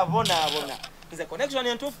temwagala bona nze connection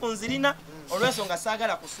entuufu nzirina olw'ensonga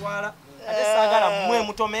saagala kuswala ate saagala mmwe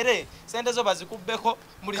mutomere sente zo bazikubbeko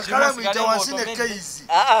buli kimusigalewonsi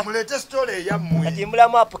mulete story yammwe kati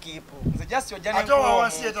mbulamu apukipu nze just ojja ate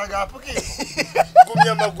wansi yetaga apukipu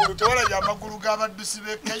kumya magulu tewala bya magulu g'abaddusi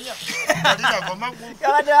b'e Kenya alinago magulu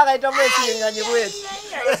yabadde bakaitamu ekiyinganye bweti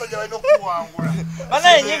abasajja balina okuwangula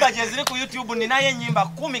banaye ennyimba gye ziri ku YouTube ninayo ennyimba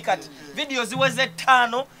 10 kati video ziweze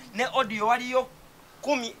 5 ne audio waliyo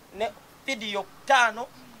 10 ne video 5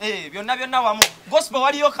 byonna wamu gospel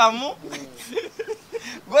waliyo kamu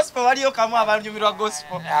gospel waliyo kamu abanyumirwa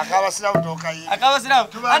gospel akabasiramu tokayi akabasiramu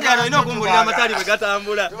andi alina okumbulira amatali bwe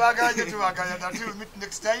gatambula tubaganya until we meet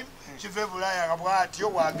next time Kiva Ebulaya nga bwatyo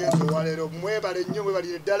bwagenze olwaleero mwebale nnyo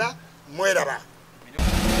mwebalire ddala mweraba